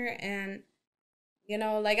attention to her, and, you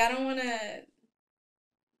know, like, I don't want to,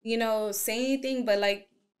 you know, say anything, but, like,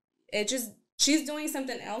 it just, she's doing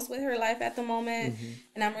something else with her life at the moment,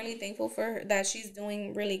 and I'm really thankful for her that she's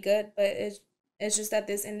doing really good, but it's just that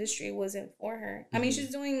this industry wasn't for her. I mean,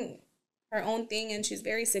 she's doing her own thing, and she's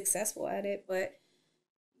very successful at it, but,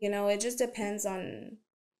 you know, it just depends on,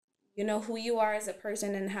 you know, who you are as a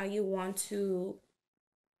person and how you want to,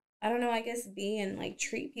 I don't know, I guess, be and, like,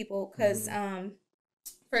 treat people, because,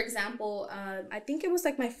 for example, I think it was,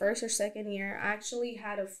 like, my first or second year, I actually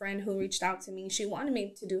had a friend who reached out to me. She wanted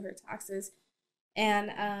me to do her taxes.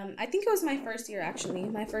 And I think it was my first year,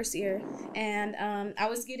 and I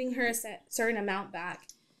was getting her a certain amount back,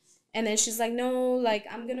 and then she's like, no, like,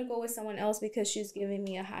 I'm gonna go with someone else because she's giving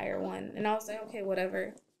me a higher one. And I was like, okay,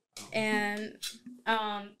 whatever. And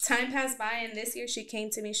time passed by, and this year she came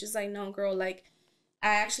to me, she's like, no, girl, like,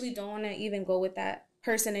 I actually don't want to even go with that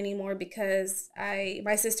person anymore, because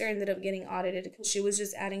my sister ended up getting audited because she was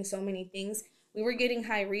just adding so many things. We were getting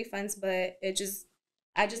high refunds, but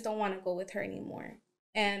I just don't want to go with her anymore.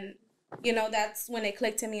 And, you know, that's when it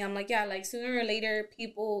clicked to me. I'm like, yeah, like, sooner or later,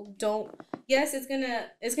 people don't, yes,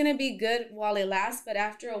 it's gonna be good while it lasts, but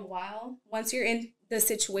after a while, once you're in the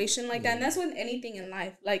situation like that, and that's with anything in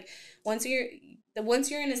life, like, once you're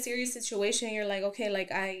in a serious situation, you're like, okay,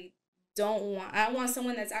 like, I want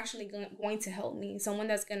someone that's actually going to help me, someone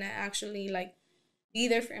that's gonna actually, like, be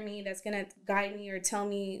there for me, that's gonna guide me or tell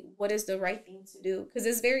me what is the right thing to do. Because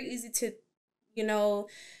it's very easy to, you know,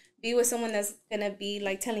 be with someone that's gonna be,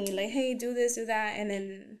 like, telling you, like, hey, do this, do that, and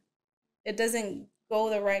then it doesn't go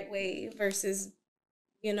the right way, versus,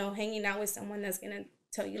 you know, hanging out with someone that's gonna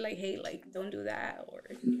tell you, like, hey, like, don't do that, or,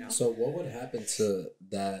 you know. So what would happen to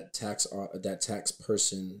that tax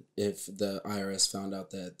person if the IRS found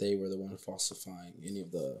out that they were the one falsifying any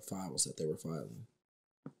of the files that they were filing?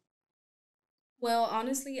 Well,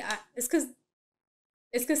 honestly, it's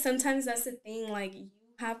because sometimes that's the thing, like, you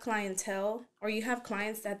have clientele, or you have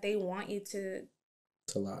clients that they want you to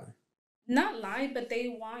lie. Not lie, but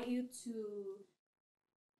they want you to,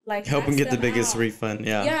 like, help them get the biggest out. Refund.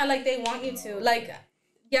 Yeah, like, they want you to, like,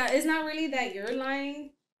 yeah, it's not really that you're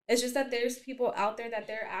lying. It's just that there's people out there that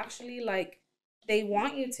they're actually, like, they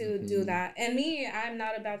want you to do that. And me, I'm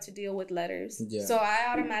not about to deal with letters. Yeah. So I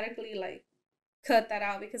automatically like cut that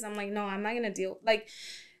out because I'm like, no, I'm not gonna deal. Like,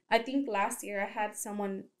 I think last year I had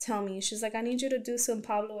someone tell me, she's like, I need you to do some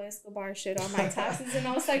Pablo Escobar shit on my taxes. And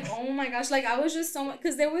I was like, oh my gosh, like I was just so much,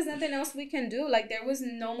 because there was nothing else we can do. Like there was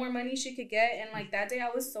no more money she could get. And like that day I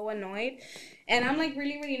was so annoyed. And I'm like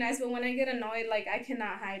really, really nice. But when I get annoyed, like I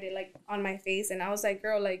cannot hide it like on my face. And I was like,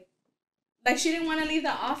 girl, like she didn't want to leave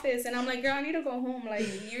the office. And I'm like, girl, I need to go home. Like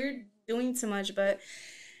you're doing too much. But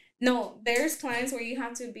no, there's clients where you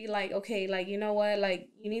have to be like, okay, like, you know what? Like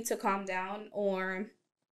you need to calm down. Or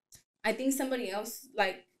I think somebody else,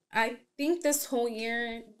 like, I think this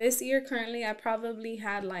year currently, I probably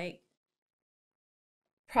had like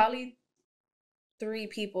probably 3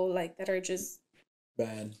 people like that are just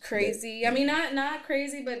bad, crazy. I mean, not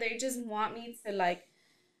crazy, but they just want me to like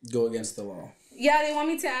go against the law. Yeah, they want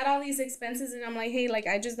me to add all these expenses, and I'm like, hey, like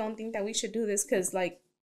I just don't think that we should do this because like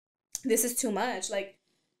this is too much. Like,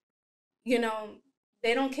 you know,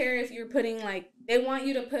 they don't care if you're putting like, they want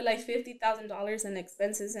you to put like $50,000 in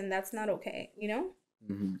expenses, and that's not okay, you know?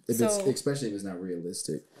 Mm-hmm. Especially if it's not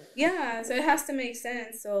realistic. Yeah, so it has to make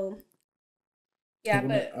sense. So, yeah,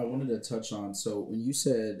 I wanted to touch on, so when you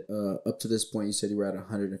said up to this point, you said you were at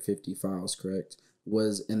 150 files, correct?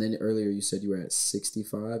 And then earlier you said you were at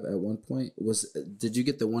 65 at one point. Did you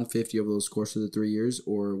get the 150 over those course of the 3 years,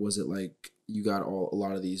 or was it like you got a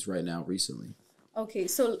lot of these right now recently? Okay,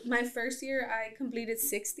 so my first year I completed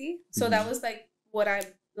 60. So that was like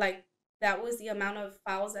that was the amount of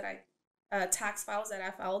files that tax files that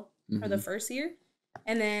I filed for the first year.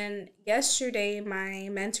 And then yesterday, my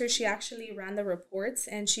mentor, she actually ran the reports,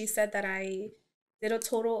 and she said that I did a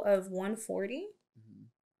total of 140.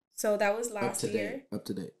 So that was last year. Up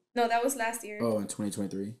to date. No, that was last year. Oh, in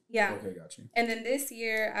 2023? Yeah. Okay, got you. And then this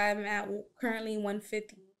year, I'm at currently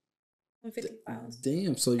 150. 150 files.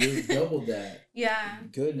 Damn, so you're double that. Yeah.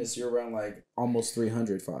 Goodness, you're around like almost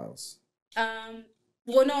 300 files.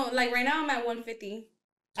 Well, no, like right now I'm at 150.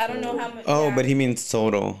 I don't know how much. Oh, yeah. But he means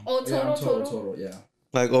total. Oh, total, yeah.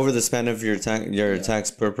 Like over the span of your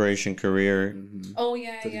tax preparation career. Mm-hmm. Oh,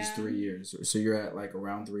 yeah, for these 3 years. So you're at like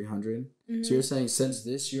around 300. Mm-hmm. So you're saying since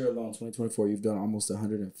this year alone, 2024, you've done almost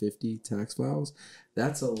 150 tax files.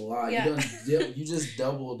 That's a lot. Yeah. You just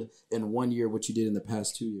doubled in 1 year what you did in the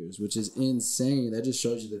past 2 years, which is insane. That just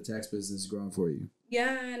shows you the tax business is growing for you.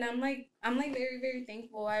 Yeah, and I'm like very, very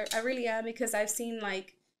thankful. I really am, because I've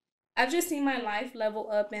just seen my life level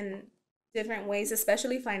up in different ways,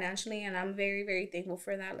 especially financially, and I'm very, very thankful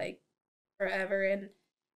for that, like forever.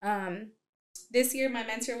 And this year my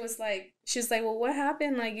mentor was like, she's like, well, what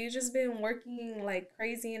happened? Like, you just been working like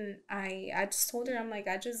crazy. And I just told her, I'm like,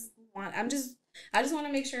 I just want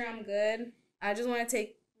to make sure I'm good. I just want to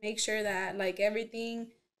make sure that like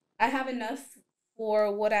everything, I have enough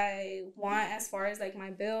for what I want as far as like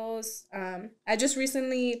my bills. I just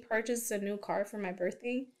recently purchased a new car for my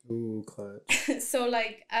birthday. Ooh, clutch. So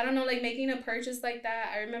like, I don't know, like making a purchase like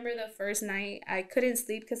that. I remember the first night I couldn't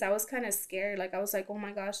sleep because I was kind of scared. Like I was like, oh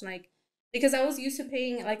my gosh, like, because I was used to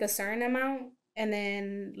paying like a certain amount, and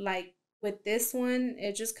then like with this one,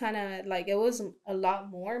 it just kind of like, it was a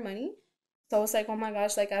lot more money. So I was like, oh my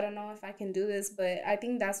gosh, like I don't know if I can do this. But I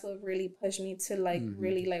think that's what really pushed me to like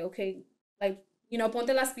really like, okay, like, you know,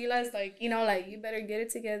 ponte las pilas, like, you know, like you better get it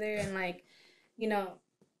together and like, you know,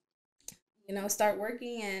 start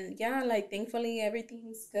working. And yeah, like thankfully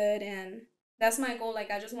everything's good, and that's my goal.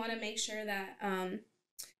 Like I just want to make sure that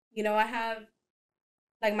you know, I have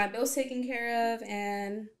like my bills taken care of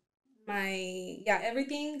and my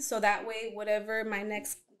everything, so that way whatever my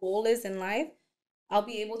next goal is in life, I'll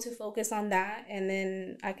be able to focus on that, and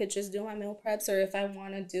then I could just do my meal preps, or if I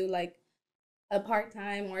want to do like a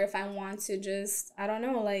part-time, or if I want to just, I don't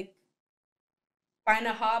know, like find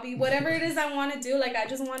a hobby, whatever it is I want to do. Like I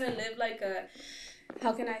just want to live like a,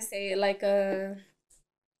 how can I say it, like a,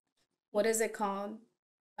 what is it called,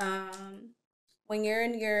 when you're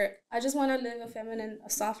in your, I just want to live a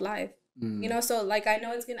soft life, you know. So like I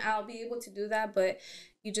know I'll be able to do that, but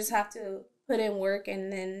you just have to put in work, and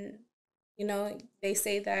then, you know, they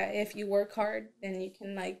say that if you work hard, then you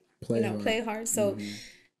can like play hard. So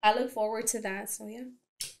I look forward to that. So yeah.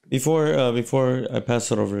 Before I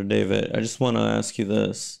pass it over to David, I just want to ask you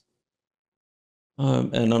this.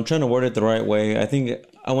 And I'm trying to word it the right way. I think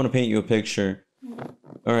I want to paint you a picture.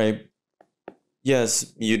 All right.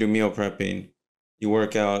 Yes, you do meal prepping. You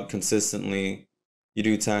work out consistently. You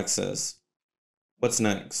do taxes. What's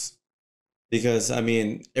next? Because I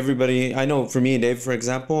mean, everybody, I know for me and Dave, for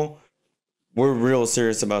example, we're real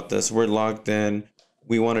serious about this. We're locked in.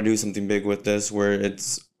 We want to do something big with this, where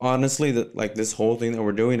it's honestly, that like this whole thing that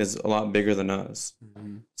we're doing is a lot bigger than us.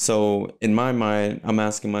 Mm-hmm. So in my mind, I'm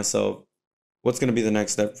asking myself, what's going to be the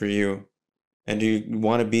next step for you? And do you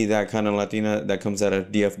want to be that kind of Latina that comes out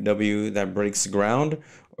of DFW that breaks ground,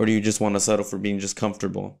 or do you just want to settle for being just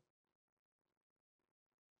comfortable?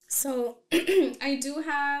 So I do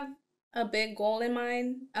have a big goal in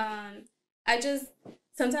mind. I just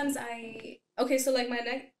sometimes okay, so like my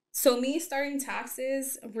next so me starting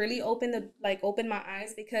taxes really opened my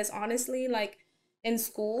eyes, because honestly, like in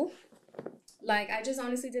school, like I just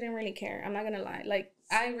honestly didn't really care. I'm not gonna lie. Like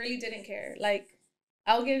I really didn't care. Like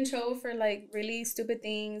I'll get in trouble for like really stupid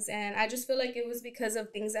things, and I just feel like it was because of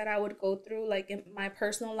things that I would go through like in my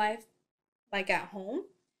personal life, like at home.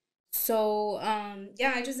 So,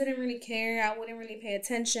 yeah, I just didn't really care. I wouldn't really pay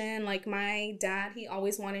attention. Like my dad, he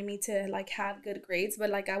always wanted me to like have good grades, but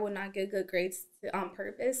like I would not get good grades on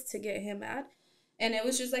purpose to get him mad. And it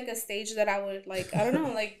was just like a stage that I would like, I don't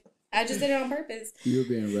know, like I just did it on purpose. You were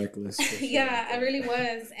being reckless. For sure. Yeah, I really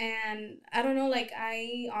was. And I don't know, like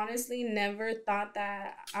I honestly never thought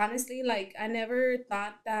that, honestly, like I never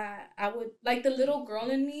thought that I would, like the little girl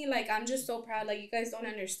in me, like I'm just so proud. Like you guys don't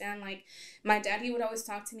understand. Like my dad, he would always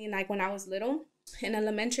talk to me like when I was little. In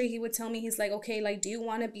elementary, he would tell me, he's like, okay, like, do you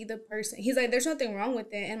want to be the person? He's like, there's nothing wrong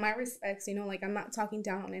with it. And my respects, you know, like I'm not talking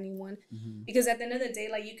down on anyone. Mm-hmm. Because at the end of the day,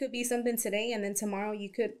 like you could be something today, and then tomorrow you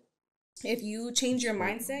could, if you change your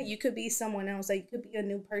mindset, you could be someone else. Like you could be a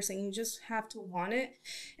new person. You just have to want it.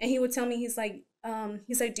 And he would tell me, he's like,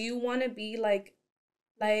 do you want to be like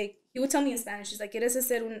he would tell me in Spanish, he's like, ¿Quieres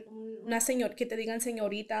ser una señor, que te digan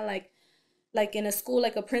señorita, like in a school,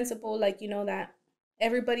 like a principal, like, you know, that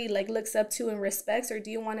everybody like looks up to and respects, or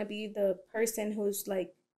do you want to be the person who's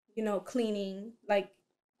like, you know, cleaning, like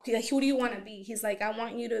who do you want to be? He's like, I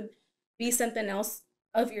want you to be something else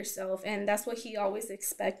of yourself. And that's what he always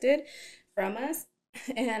expected from us.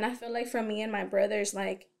 And I feel like from me and my brothers,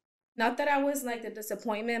 like, not that I was like the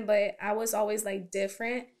disappointment, but I was always like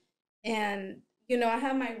different. And you know, I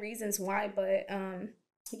have my reasons why, but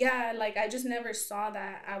yeah, like I just never saw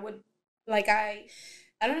that I would, like I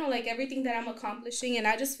don't know, like everything that I'm accomplishing, and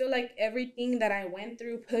I just feel like everything that I went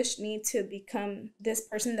through pushed me to become this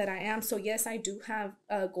person that I am. So yes, I do have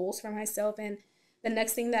goals for myself, and the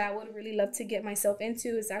next thing that I would really love to get myself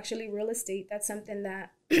into is actually real estate. That's something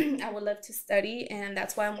that I would love to study, and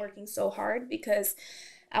that's why I'm working so hard, because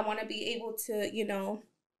I want to be able to, you know,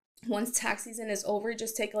 once tax season is over,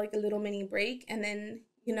 just take like a little mini break, and then,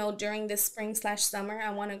 you know, during this spring/summer,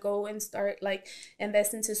 I want to go and start like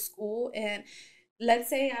invest into school. And let's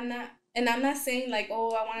say I'm not saying like,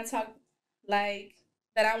 oh, I want to talk like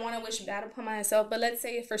that I want to wish bad upon myself, but let's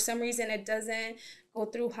say if for some reason it doesn't go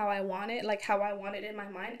through how I want it, like how I want it in my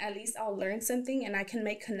mind, at least I'll learn something and I can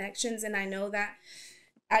make connections. And I know that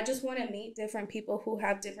I just want to meet different people who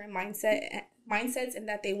have different mindsets, and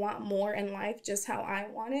that they want more in life just how I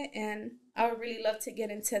want it. And I would really love to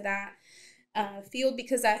get into that field,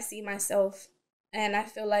 because I see myself, and I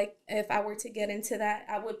feel like if I were to get into that,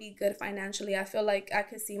 I would be good financially. I feel like I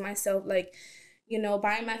could see myself like, you know,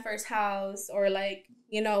 buying my first house, or like,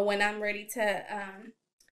 you know, when I'm ready to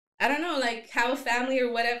I don't know, like have a family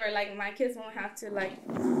or whatever, like my kids won't have to like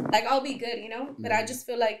I'll be good, you know. But I just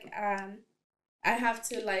feel like I have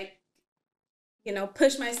to like, you know,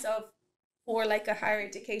 push myself for like a higher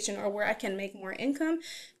education, or where I can make more income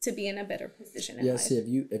to be in a better position in life. See, if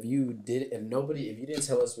you didn't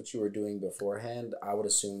tell us what you were doing beforehand, I would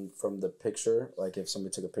assume from the picture, like if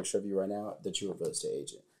somebody took a picture of you right now, that you were a real estate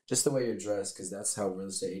agent. Just the way you're dressed, because that's how real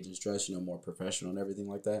estate agents dress, you know, more professional and everything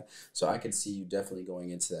like that. So I could see you definitely going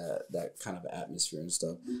into that kind of atmosphere and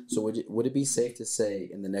stuff. So would it be safe to say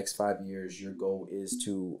in the next 5 years your goal is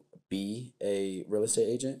to be a real estate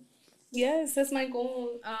agent? Yes, that's my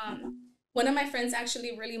goal. One of my friends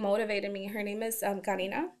actually really motivated me. Her name is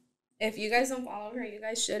Karina. If you guys don't follow her, you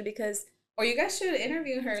guys should, or you guys should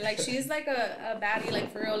interview her. Like she's like a baddie,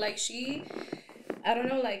 like for real. Like I don't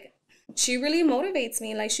know, like she really motivates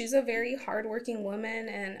me. Like she's a very hardworking woman,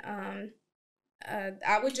 and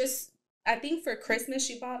I think for Christmas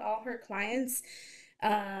she bought all her clients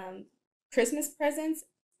Christmas presents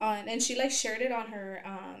and she like shared it on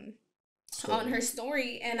her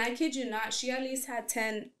story, and I kid you not, she at least had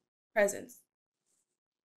 10 presents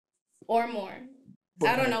or more.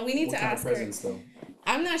 I don't know. We need to ask her. Though?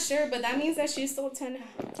 I'm not sure, but that means that she sold 10.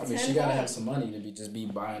 I mean, she gotta have some money to be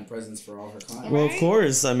buying presents for all her clients. Well, of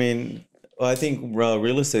course. I mean, I think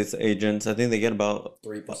real estate agents, I think they get about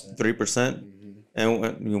 3%. 3%.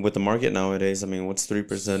 And with the market nowadays, I mean, what's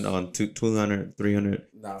 3% on 200, 300,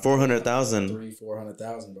 400,000?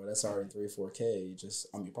 400,000, bro. That's already 3 or 4K.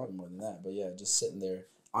 I mean, probably more than that. But yeah, just sitting there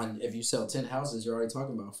if you sell 10 houses, you're already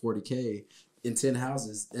talking about 40K in 10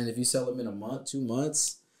 houses. And if you sell them in a month, 2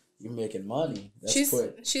 months, you're making money. That's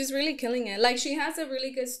quick. She's really killing it. Like, she has a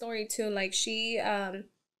really good story too. Like, she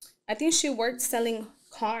I think she worked selling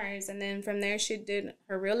cars, and then from there she did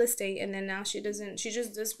her real estate, and then now she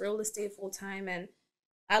just does real estate full time. And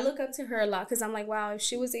I look up to her a lot because I'm like, wow, if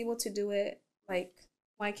she was able to do it, like,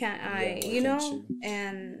 why can't I? Yeah, why you know? can't you?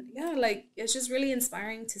 And yeah, like, it's just really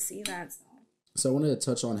inspiring to see that. So I wanted to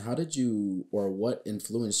touch on, how did you, or what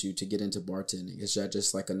influenced you to get into bartending? Is that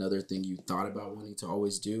just like another thing you thought about wanting to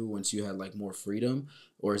always do once you had like more freedom?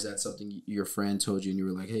 Or is that something your friend told you and you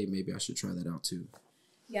were like, hey, maybe I should try that out too?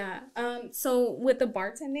 Yeah. So with the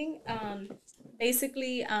bartending,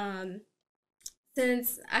 basically,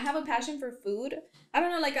 since I have a passion for food, I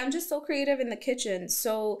don't know, like, I'm just so creative in the kitchen.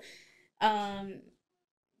 So,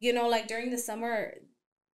 you know, like, during the summer,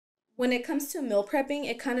 when it comes to meal prepping,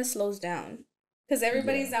 it kind of slows down. Because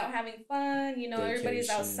everybody's out having fun, you know, everybody's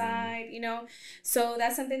outside, you know. So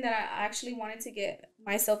that's something that I actually wanted to get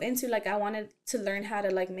myself into. Like, I wanted to learn how to,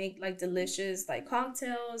 like, make, like, delicious, like,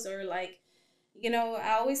 cocktails, or, like, you know,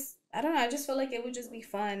 I don't know, I just feel like it would just be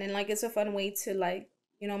fun. And, like, it's a fun way to, like,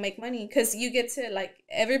 you know, make money. Because you get to, like,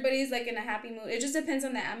 everybody's, like, in a happy mood. It just depends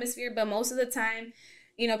on the atmosphere. But most of the time,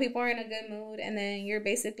 you know, people are in a good mood. And then you're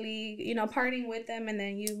basically, you know, partying with them. And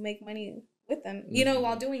then you make money with them, you know,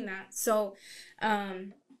 while doing that. So I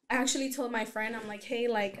actually told my friend, I'm like, hey,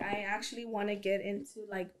 like, I actually want to get into,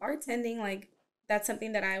 like, bartending. Like, that's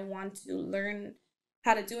something that I want to learn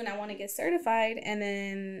how to do, and I want to get certified. And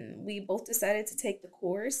then we both decided to take the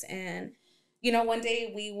course. And, you know, one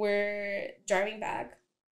day we were driving back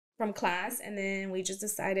from class, and then we just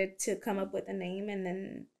decided to come up with a name. And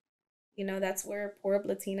then, you know, that's where Pour-Up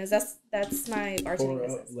Latinas. That's my bartending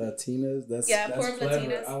business. Pour-Up Latinas. That's Pour-Up clever.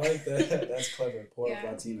 Latinas. I like that. That's clever. Pour-Up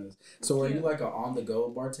Yeah. Latinas. So are you like a on the go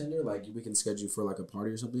bartender? Like, we can schedule for like a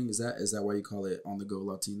party or something? Is that why you call it on the go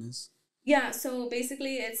Latinas? Yeah, so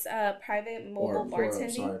basically it's private mobile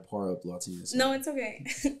bartending. Pour-Up Latinas. No, it's okay.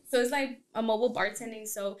 So it's like a mobile bartending.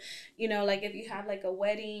 So, you know, like, if you have like a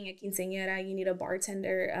wedding, a quinceañera, you need a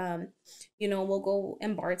bartender. You know, we'll go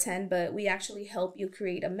and bartend, but we actually help you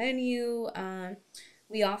create a menu.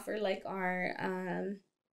 We offer like our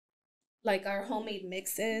homemade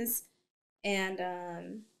mixes,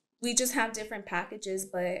 and we just have different packages.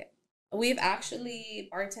 But we've actually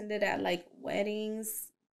bartended at like weddings,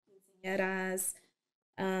 quinceañeras,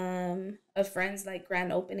 a friend's like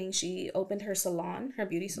grand opening. She opened her salon, her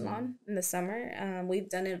beauty salon, in the summer. We've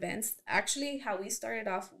done events. Actually, how we started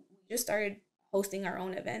off, we just started hosting our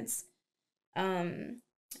own events. And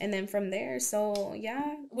then from there, so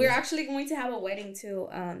yeah, we're actually going to have a wedding too.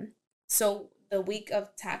 So the week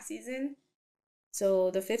of tax season, so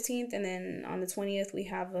the 15th, and then on the 20th we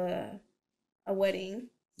have a wedding.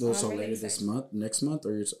 So later this month, next month,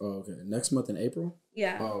 or okay, next month in April?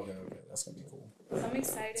 Yeah. Oh, okay, that's gonna be cool. I'm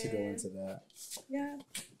excited to go into that. Yeah.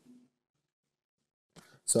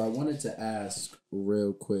 So I wanted to ask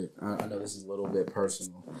real quick. I know this is a little bit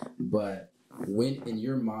personal, but when in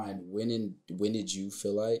your mind, when did you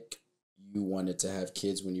feel like you wanted to have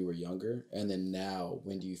kids when you were younger, and then now,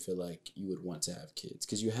 when do you feel like you would want to have kids?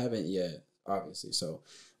 Because you haven't yet, obviously. So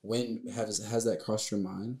when has that crossed your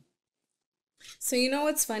mind? So, you know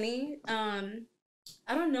what's funny? I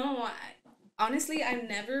don't know. Honestly, I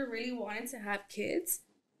never really wanted to have kids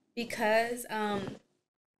because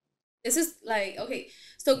this is like, okay,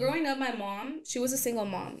 so growing up, my mom, she was a single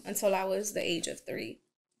mom until I was the age of 3.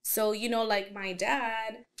 So, you know, like, my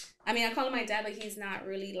dad, I mean, I call him my dad, but he's not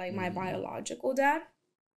really like my biological dad.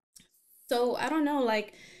 So I don't know,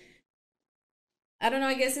 like, I don't know,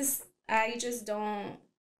 I guess I just don't,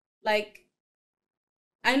 like,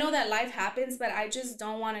 I know that life happens, but I just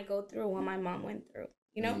don't want to go through what my mom went through,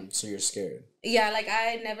 you know? So you're scared. Yeah, like,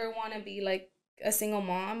 I never want to be like a single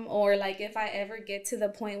mom, or like if I ever get to the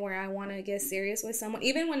point where I want to get serious with someone.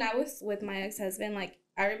 Even when I was with my ex-husband, like,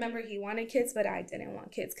 I remember he wanted kids, but I didn't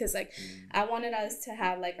want kids because, like, I wanted us to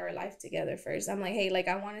have, like, our life together first. I'm like, hey, like,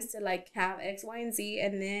 I want us to, like, have X, Y, and Z,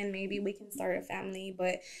 and then maybe we can start a family.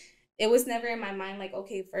 But it was never in my mind, like,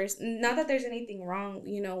 okay, first, not that there's anything wrong,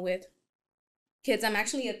 you know, with kids. I'm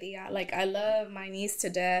actually a tia. Like, I love my niece to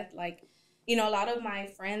death. Like, you know, a lot of my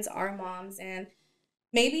friends are moms, and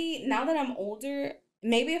maybe now that I'm older,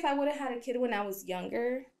 maybe if I would have had a kid when I was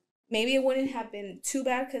younger, maybe it wouldn't have been too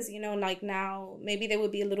bad because, you know, like, now maybe they would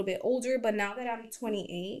be a little bit older. But now that I'm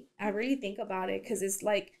 28, I really think about it because it's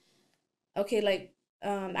like, okay, like,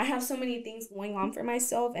 I have so many things going on for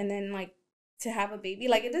myself. And then, like, to have a baby.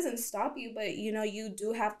 Like, it doesn't stop you, but you know, you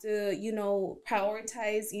do have to, you know,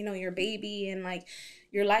 prioritize, you know, your baby, and like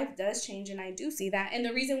your life does change. And I do see that. And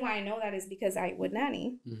the reason why I know that is because I would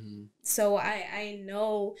nanny. So I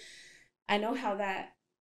know how that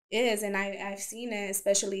is, and I've seen it,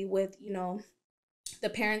 especially with, you know, the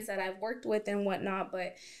parents that I've worked with and whatnot.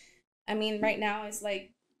 But I mean, right now it's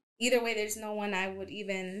like, either way, there's no one I would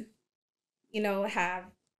even, you know, have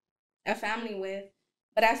a family with.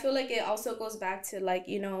 But I feel like it also goes back to, like,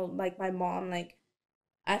 you know, like my mom. Like,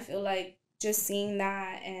 I feel like just seeing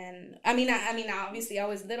that, and I mean, obviously I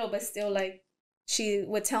was little, but still, like, she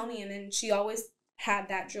would tell me, and then she always had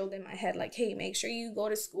that drilled in my head, like, hey, make sure you go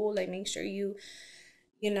to school, like, make sure you,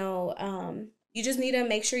 you know, you just need to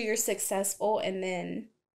make sure you're successful, and then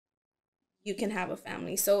you can have a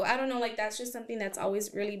family. So I don't know, like, that's just something that's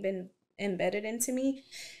always really been embedded into me.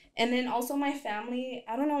 And then also my family,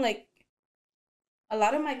 I don't know, like, a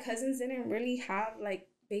lot of my cousins didn't really have like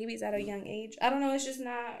babies at a young age. I don't know, it's just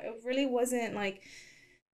not, it really wasn't like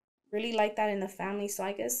really like that in the family. So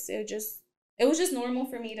I guess it was just normal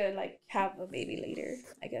for me to like have a baby later,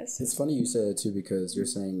 I guess. It's funny you say that too, because you're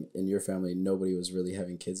saying in your family nobody was really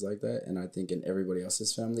having kids like that, and I think in everybody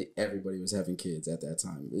else's family everybody was having kids at that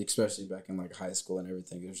time, especially back in like high school and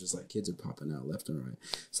everything. It was just like kids are popping out left and right,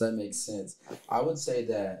 so that makes sense. I would say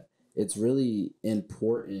that it's really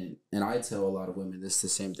important, and I tell a lot of women this, the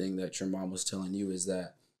same thing that your mom was telling you, is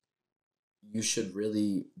that you should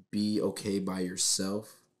really be okay by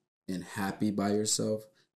yourself and happy by yourself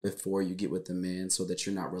before you get with the man, so that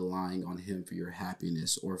you're not relying on him for your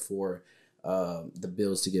happiness or for the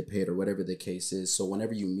bills to get paid or whatever the case is. So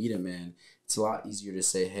whenever you meet a man, it's a lot easier to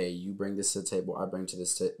say, hey, you bring this to the table, I bring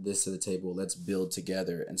this to the table, let's build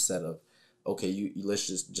together, instead of, okay, you let's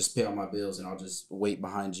just pay all my bills and I'll just wait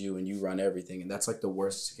behind you and you run everything. And that's like the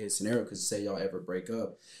worst case scenario, because say y'all ever break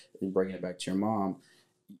up and bringing it back to your mom,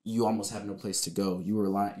 you almost have no place to go. You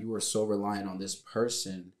were so reliant on this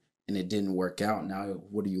person and it didn't work out. Now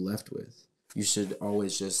what are you left with? You should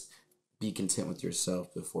always just be content with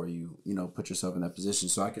yourself before you put yourself in that position.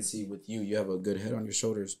 So I can see with you have a good head on your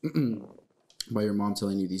shoulders by your mom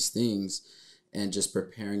telling you these things and just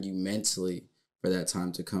preparing you mentally for that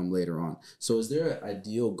time to come later on. So is there an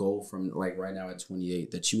ideal goal from like right now at 28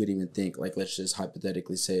 that you would even think, like, let's just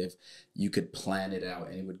hypothetically say if you could plan it out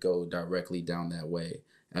and it would go directly down that way,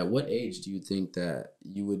 at what age do you think that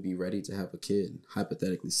you would be ready to have a kid,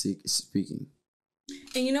 hypothetically speaking?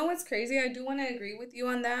 And you know what's crazy? I do want to agree with you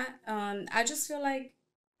on that. I just feel like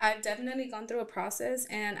I've definitely gone through a process,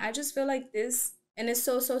 and I just feel like this, and it's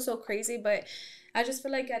so crazy, but I just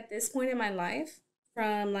feel like at this point in my life,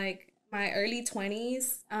 from like my early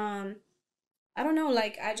 20s, I don't know,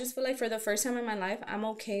 like, I just feel like for the first time in my life, I'm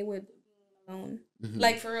okay with being alone.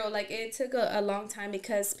 Like, for real, like, it took a long time,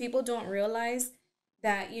 because people don't realize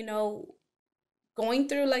that, you know, going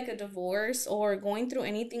through like a divorce or going through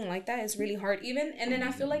anything like that is really hard. Even, and then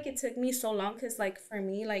I feel like it took me so long, because like for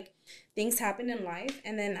me, like, things happen in life,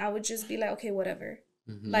 and then I would just be like, okay, whatever.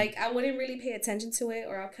 Like, I wouldn't really pay attention to it,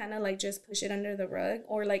 or I'll kind of like just push it under the rug,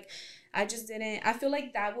 or like I just didn't, I feel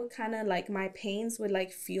like that would kind of like, my pains would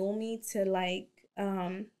like fuel me to like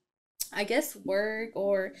I guess work,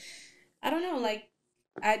 or I don't know, like,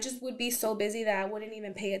 I just would be so busy that I wouldn't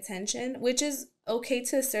even pay attention, which is okay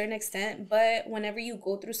to a certain extent. But whenever you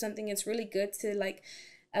go through something, it's really good to like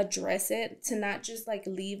address it, to not just like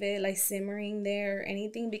leave it like simmering there or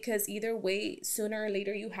anything, because either way, sooner or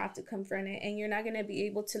later, you have to confront it, and you're not going to be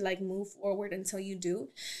able to like move forward until you do.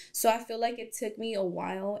 So I feel like it took me a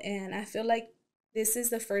while, and I feel like this is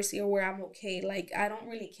the first year where I'm okay. Like, I don't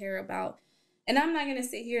really care about, and I'm not gonna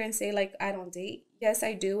sit here and say like I don't date. Yes,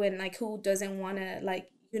 I do, and like, who doesn't want to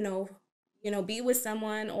like, be with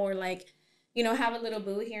someone, or like, have a little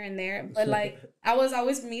boo here and there. But like, I was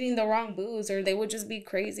always meeting the wrong boos, or they would just be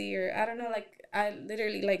crazy, or I don't know. Like, I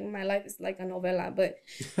literally, like, my life is like a novela, but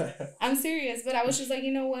I'm serious. But I was just like,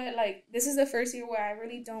 you know what? Like, this is the first year where I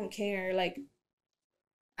really don't care. Like,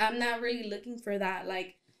 I'm not really looking for that.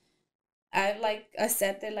 Like, I've like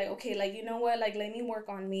accepted, like, okay, like, you know what? Like, let me work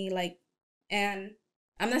on me. Like, and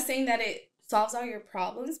I'm not saying that it solves all your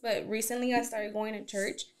problems, but recently I started going to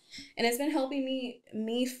church, and it's been helping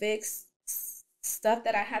me fix stuff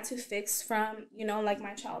that I had to fix from, like,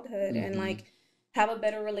 my childhood, and like have a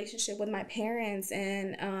better relationship with my parents.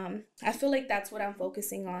 And I feel like that's what I'm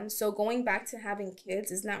focusing on. So going back to having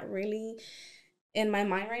kids is not really in my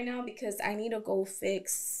mind right now, because I need to go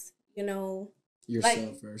fix, yourself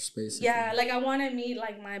like, first, basically. Yeah, like, I want to meet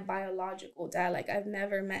like my biological dad. Like, I've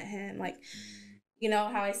never met him. Like,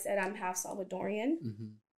 how I said I'm half Salvadorian.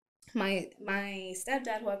 My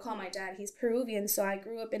stepdad, who I call my dad, he's Peruvian. So I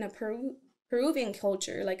grew up in a Peruvian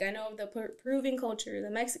culture. Like, I know of the Peruvian culture,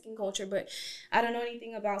 the Mexican culture, but I don't know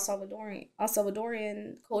anything about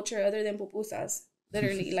Salvadorian culture other than pupusas.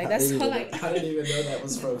 Literally, like, that's all I know. I didn't even know that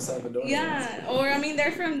was from Salvador. Yeah, or I mean,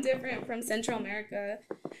 they're from Central America,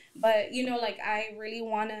 but you know, like, I really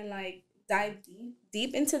want to like dive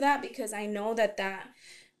deep into that, because I know that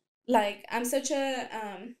like, I'm such a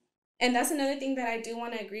and that's another thing that I do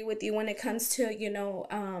want to agree with you when it comes to,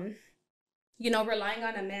 relying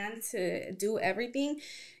on a man to do everything.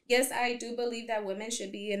 Yes, I do believe that women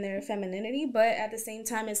should be in their femininity, but at the same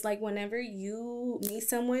time, it's like whenever you meet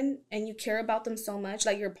someone and you care about them so much,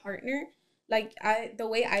 like your partner, like, the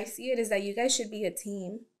way I see it is that you guys should be a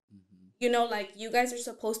team. Like, you guys are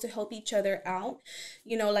supposed to help each other out.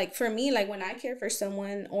 Like, for me, like, when I care for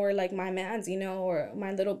someone, or like my man's, or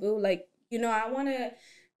my little boo, like, I want to,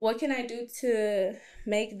 what can I do to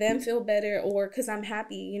make them feel better, or because I'm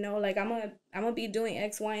happy, like, I'm gonna be doing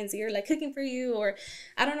X, Y, and Z, or like cooking for you, or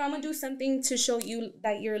I don't know, I'm gonna do something to show you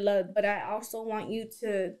that you're loved, but I also want you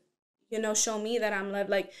to, show me that I'm loved.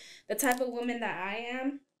 Like, the type of woman that I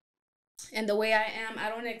am, and the way I am, I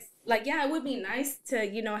don't like, yeah, it would be nice to,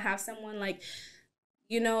 have someone like,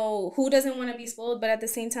 who doesn't want to be spoiled, but at the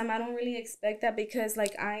same time, I don't really expect that, because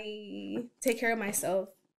like, I take care of myself.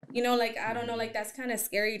 Like, I don't know, like, that's kind of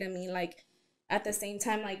scary to me. Like, at the same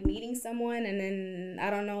time, like, meeting someone, and then I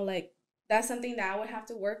don't know, like, that's something that I would have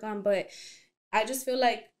to work on. But I just feel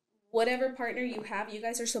like whatever partner you have, you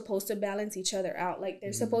guys are supposed to balance each other out. Like,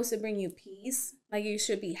 they're supposed to bring you peace. Like, you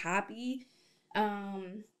should be happy.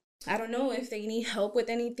 I don't know, if they need help with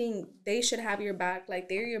anything, they should have your back. Like,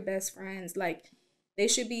 they're your best friends. Like, they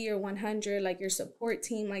should be your 100, like, your support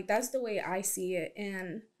team. Like, that's the way I see it.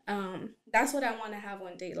 And that's what I want to have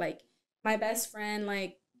one day. Like, my best friend,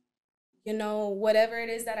 like, whatever it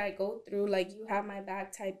is that I go through, like, you have my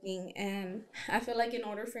back type thing. And I feel like in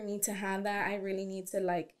order for me to have that, I really need to,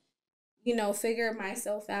 like, figure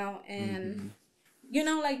myself out. And,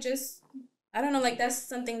 like, just, I don't know, like, that's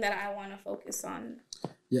something that I want to focus on.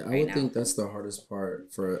 Yeah, I would think that's the hardest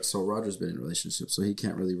part so Roger's been in a relationship, so he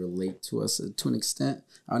can't really relate to us to an extent.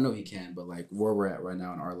 I know he can, but like where we're at right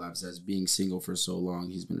now in our lives, as being single for so long,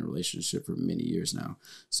 he's been in a relationship for many years now.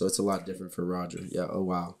 So it's a lot different for Roger. Yeah, oh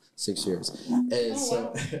wow, 6 years. And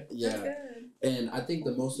so, yeah. And I think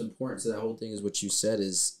the most important to that whole thing is what you said,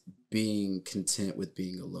 is being content with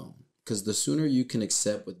being alone. Because the sooner you can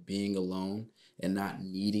accept with being alone and not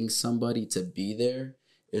needing somebody to be there,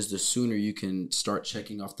 is the sooner you can start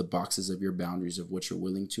checking off the boxes of your boundaries of what you're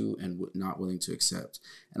willing to and not willing to accept.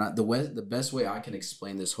 And the best way I can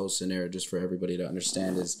explain this whole scenario, just for everybody to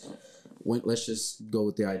understand, is let's just go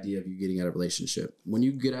with the idea of you getting out of a relationship. When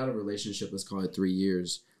you get out of a relationship, let's call it 3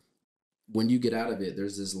 years, when you get out of it,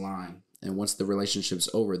 there's this line. And once the relationship's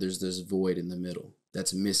over, there's this void in the middle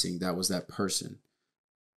that's missing. That was that person.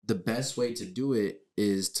 The best way to do it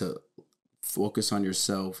is to focus on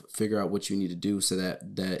yourself, figure out what you need to do so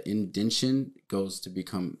that that indentation goes to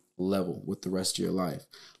become level with the rest of your life.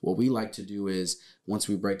 What we like to do is, once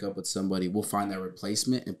we break up with somebody, we'll find that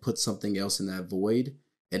replacement and put something else in that void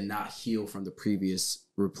and not heal from the previous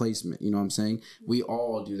replacement. You know what I'm saying? We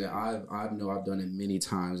all do that. I've done it many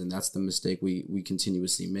times, and that's the mistake we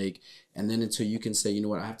continuously make. And then until you can say, you know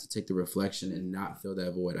what, I have to take the reflection and not fill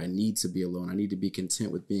that void. I need to be alone. I need to be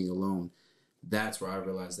content with being alone. That's where I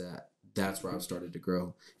realized that's where I've started to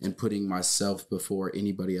grow, and putting myself before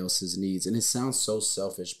anybody else's needs. And it sounds so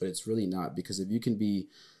selfish, but it's really not, because if you can be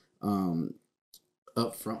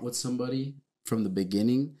upfront with somebody from the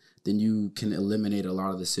beginning, then you can eliminate a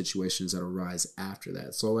lot of the situations that arise after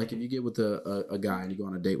that. So like if you get with a guy and you go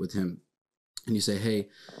on a date with him and you say, hey,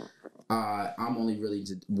 I'm only really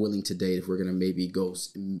willing to date if we're going to maybe go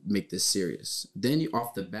make this serious. Then you,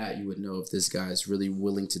 off the bat, you would know if this guy is really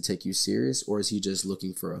willing to take you serious, or is he just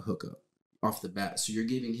looking for a hookup off the bat. So you're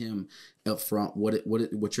giving him up front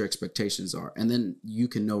what your expectations are. And then you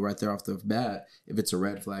can know right there off the bat if it's a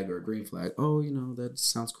red flag or a green flag. Oh, that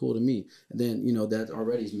sounds cool to me. And then, that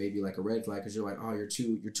already is maybe like a red flag, because you're like, oh, you're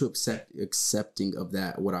too accepting of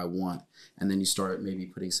that, what I want. And then you start maybe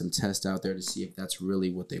putting some tests out there to see if that's really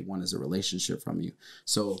what they want as a relationship from you.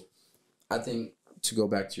 So I think, to go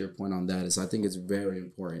back to your point on that, is I think it's very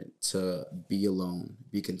important to be alone,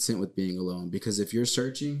 be content with being alone, because if you're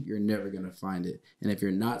searching, you're never going to find it. And if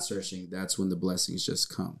you're not searching, that's when the blessings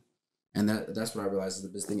just come. And that's what I realized is the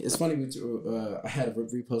best thing. It's funny, I had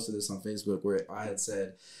reposted this on Facebook where I had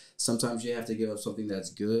said, sometimes you have to give up something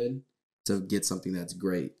that's good to get something that's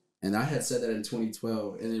great. And I had said that in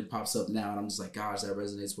 2012, and it pops up now, and I'm just like, gosh, that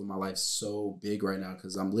resonates with my life so big right now,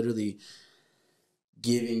 because I'm literally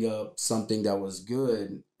giving up something that was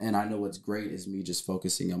good, and I know what's great is me just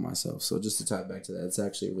focusing on myself. So just to tie back to that, it's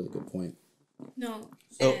actually a really good point. No.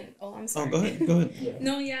 So, And I'm sorry. go ahead. Go ahead. Yeah.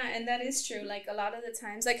 No, yeah, and that is true. Like a lot of the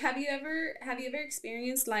times, like have you ever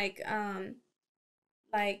experienced like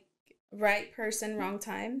right person, wrong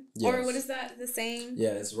time? Yes. Or what is that the saying? Yeah,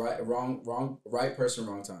 it's right person,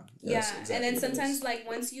 wrong time. Yes, Yeah, exactly and then what it sometimes is. like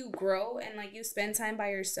once you grow and like you spend time by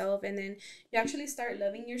yourself and then you actually start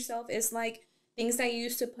loving yourself, it's like things that you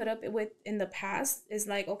used to put up with in the past is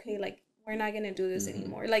like, okay, like we're not gonna do this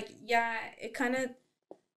anymore. Like, yeah, it kind of,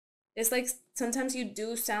 it's like sometimes you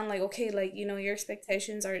do sound like, okay, like, you know, your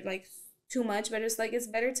expectations are like too much, but it's like it's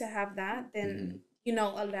better to have that than, you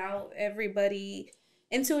know, allow everybody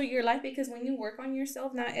into your life, because when you work on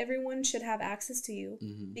yourself, not everyone should have access to you,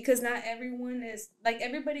 because not everyone is like,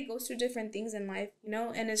 everybody goes through different things in life, you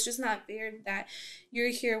know, and it's just not fair that you're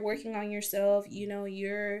here working on yourself, you know,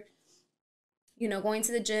 you're, you know, going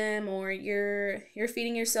to the gym, or you're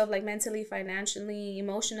feeding yourself like mentally, financially,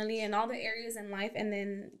 emotionally, and all the areas in life, and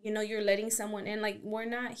then, you know, you're letting someone in. Like, we're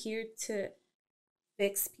not here to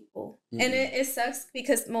fix people. And it sucks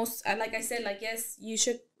because most, like I said, like, yes, you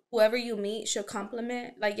should, whoever you meet should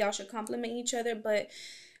compliment, like y'all should compliment each other, but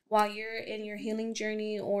while you're in your healing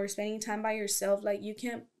journey or spending time by yourself, like you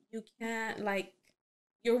can't like,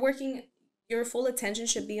 you're working, your full attention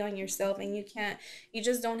should be on yourself, and you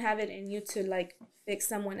just don't have it in you to like fix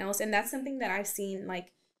someone else. And that's something that I've seen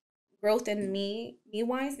like growth in me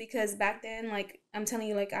wise, because back then, like I'm telling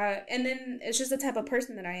you, like and then it's just the type of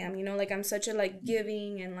person that I am, you know, like I'm such a like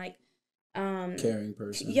giving and like Caring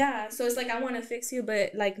person. Yeah, so it's like I want to fix you,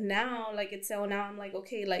 but like now, like it's so now I'm like,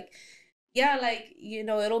 okay, like yeah, like, you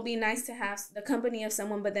know, it'll be nice to have the company of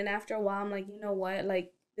someone, but then after a while I'm like, you know what,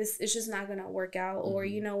 like this is just not gonna work out, or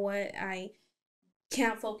you know what, I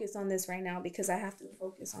can't focus on this right now because I have to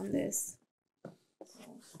focus on this.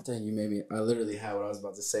 Dang, you made me. I literally had what I was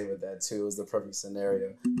about to say with that too. It was the perfect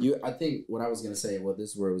scenario. I think what I was gonna say, well,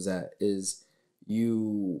 this is where it was at, is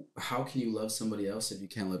how can you love somebody else if you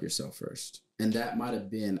can't love yourself first? And that might have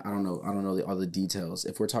been, I don't know all the details.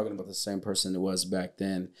 If we're talking about the same person it was back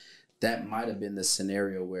then, that might have been the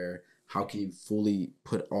scenario where how can you fully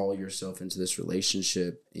put all yourself into this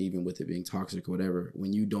relationship, even with it being toxic or whatever,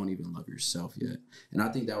 when you don't even love yourself yet? And I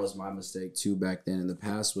think that was my mistake too back then in the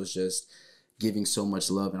past, was just giving so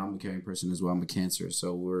much love. And I'm a caring person as well. I'm a Cancer,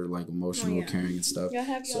 so we're like emotional, caring and stuff. Y'all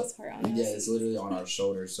have y'all's heart on us. Yeah, it's literally on our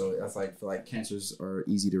shoulders. So that's like, I feel like Cancers are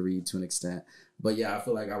easy to read to an extent. But yeah, I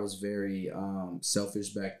feel like I was very selfish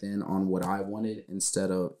back then on what I wanted,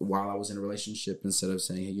 instead of, while I was in a relationship, instead of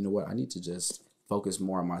saying, hey, you know what, I need to just focus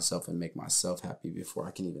more on myself and make myself happy before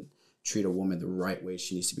I can even treat a woman the right way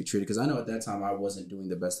she needs to be treated. Because I know at that time I wasn't doing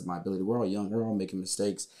the best of my ability. We're all young. We're all making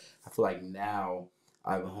mistakes. I feel like now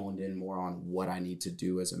I've honed in more on what I need to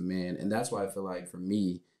do as a man. And that's why I feel like for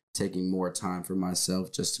me, taking more time for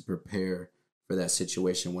myself just to prepare for that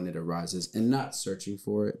situation when it arises, and not searching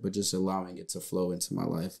for it, but just allowing it to flow into my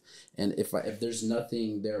life. And if there's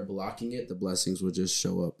nothing there blocking it, the blessings will just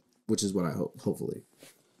show up, which is what I hope, hopefully.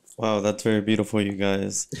 Wow, that's very beautiful, you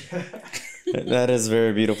guys. That is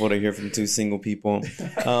very beautiful to hear from two single people.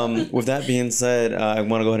 With that being said, I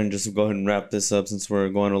want to go ahead and wrap this up since we're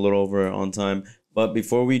going a little over on time. But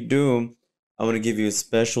before we do, I want to give you a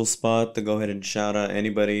special spot to go ahead and shout out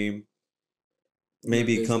anybody,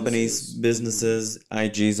 maybe companies, businesses,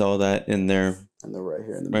 IGs, all that in there. And they're right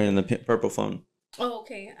here in the right in the purple phone. Oh,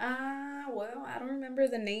 okay. Well, I don't remember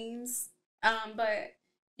the names. But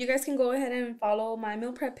you guys can go ahead and follow my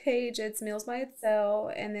meal prep page. It's Meals by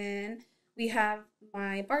Itzel, and then we have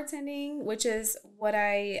my bartending, which is what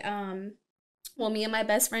me and my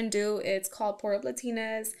best friend do. It's called Pour-Up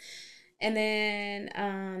Latinas. And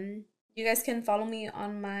then you guys can follow me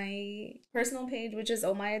on my personal page, which is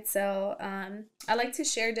my Itzel. I like to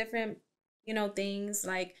share different, you know, things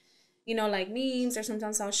like, you know, like memes, or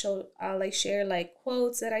sometimes I'll like share like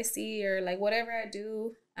quotes that I see, or like whatever I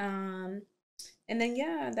do. And then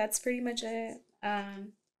yeah, that's pretty much it.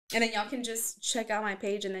 And then y'all can just check out my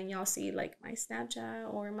page, and then y'all see like my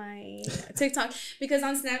Snapchat or my TikTok, because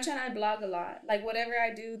on Snapchat I blog a lot. Like whatever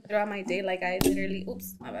I do throughout my day, like I literally,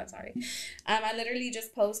 I literally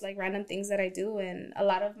just post like random things that I do, and a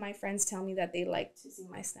lot of my friends tell me that they like to see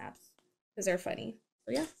my snaps because they're funny.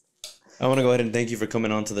 So yeah. I want to go ahead and thank you for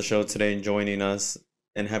coming on to the show today and joining us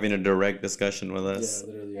and having a direct discussion with us.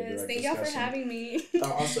 Yeah, literally a direct thank y'all for having me.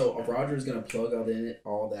 Also, Roger's going to plug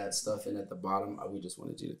all that stuff in at the bottom. We just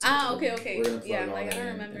wanted you to okay. We're going to plug yeah, all like, that I don't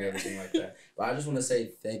in remember. and everything like that. But I just want to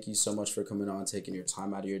say thank you so much for coming on, taking your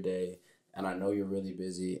time out of your day. And I know you're really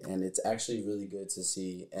busy, and it's actually really good to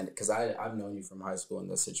see. And because I've known you from high school in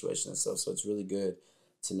this situation and stuff, so it's really good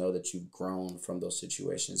to know that you've grown from those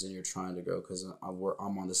situations and you're trying to go, because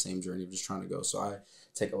I'm on the same journey of just trying to go. So I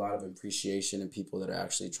take a lot of appreciation in people that are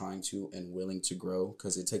actually trying to and willing to grow,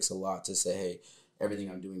 because it takes a lot to say, hey,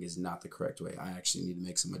 everything I'm doing is not the correct way. I actually need to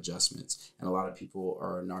make some adjustments. And a lot of people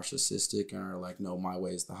are narcissistic and are like, no, my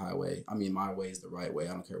way is the highway. I mean, my way is the right way.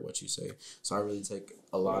 I don't care what you say. So I really take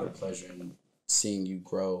a lot of pleasure in seeing you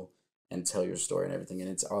grow and tell your story and everything.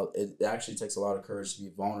 And it actually takes a lot of courage to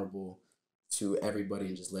be vulnerable to everybody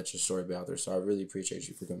and just let your story be out there. So I really appreciate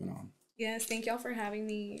you for coming on. Yes, thank y'all for having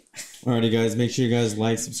me. Alrighty, guys, make sure you guys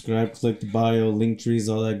like, subscribe, click the bio, link trees,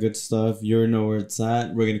 all that good stuff. You know where it's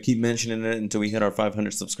at. We're gonna keep mentioning it until we hit our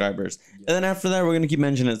 500 subscribers, and then after that, we're gonna keep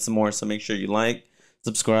mentioning it some more. So make sure you like,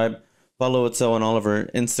 subscribe, follow Itzel on all of her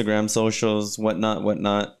Instagram socials,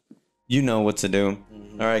 whatnot. You know what to do.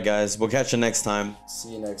 All right, guys, we'll catch you next time.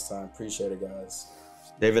 See you next time. Appreciate it, guys.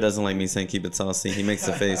 David doesn't like me saying keep it saucy. He makes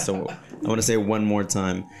a face, so I want to say it one more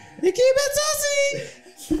time. Keep it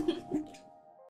saucy!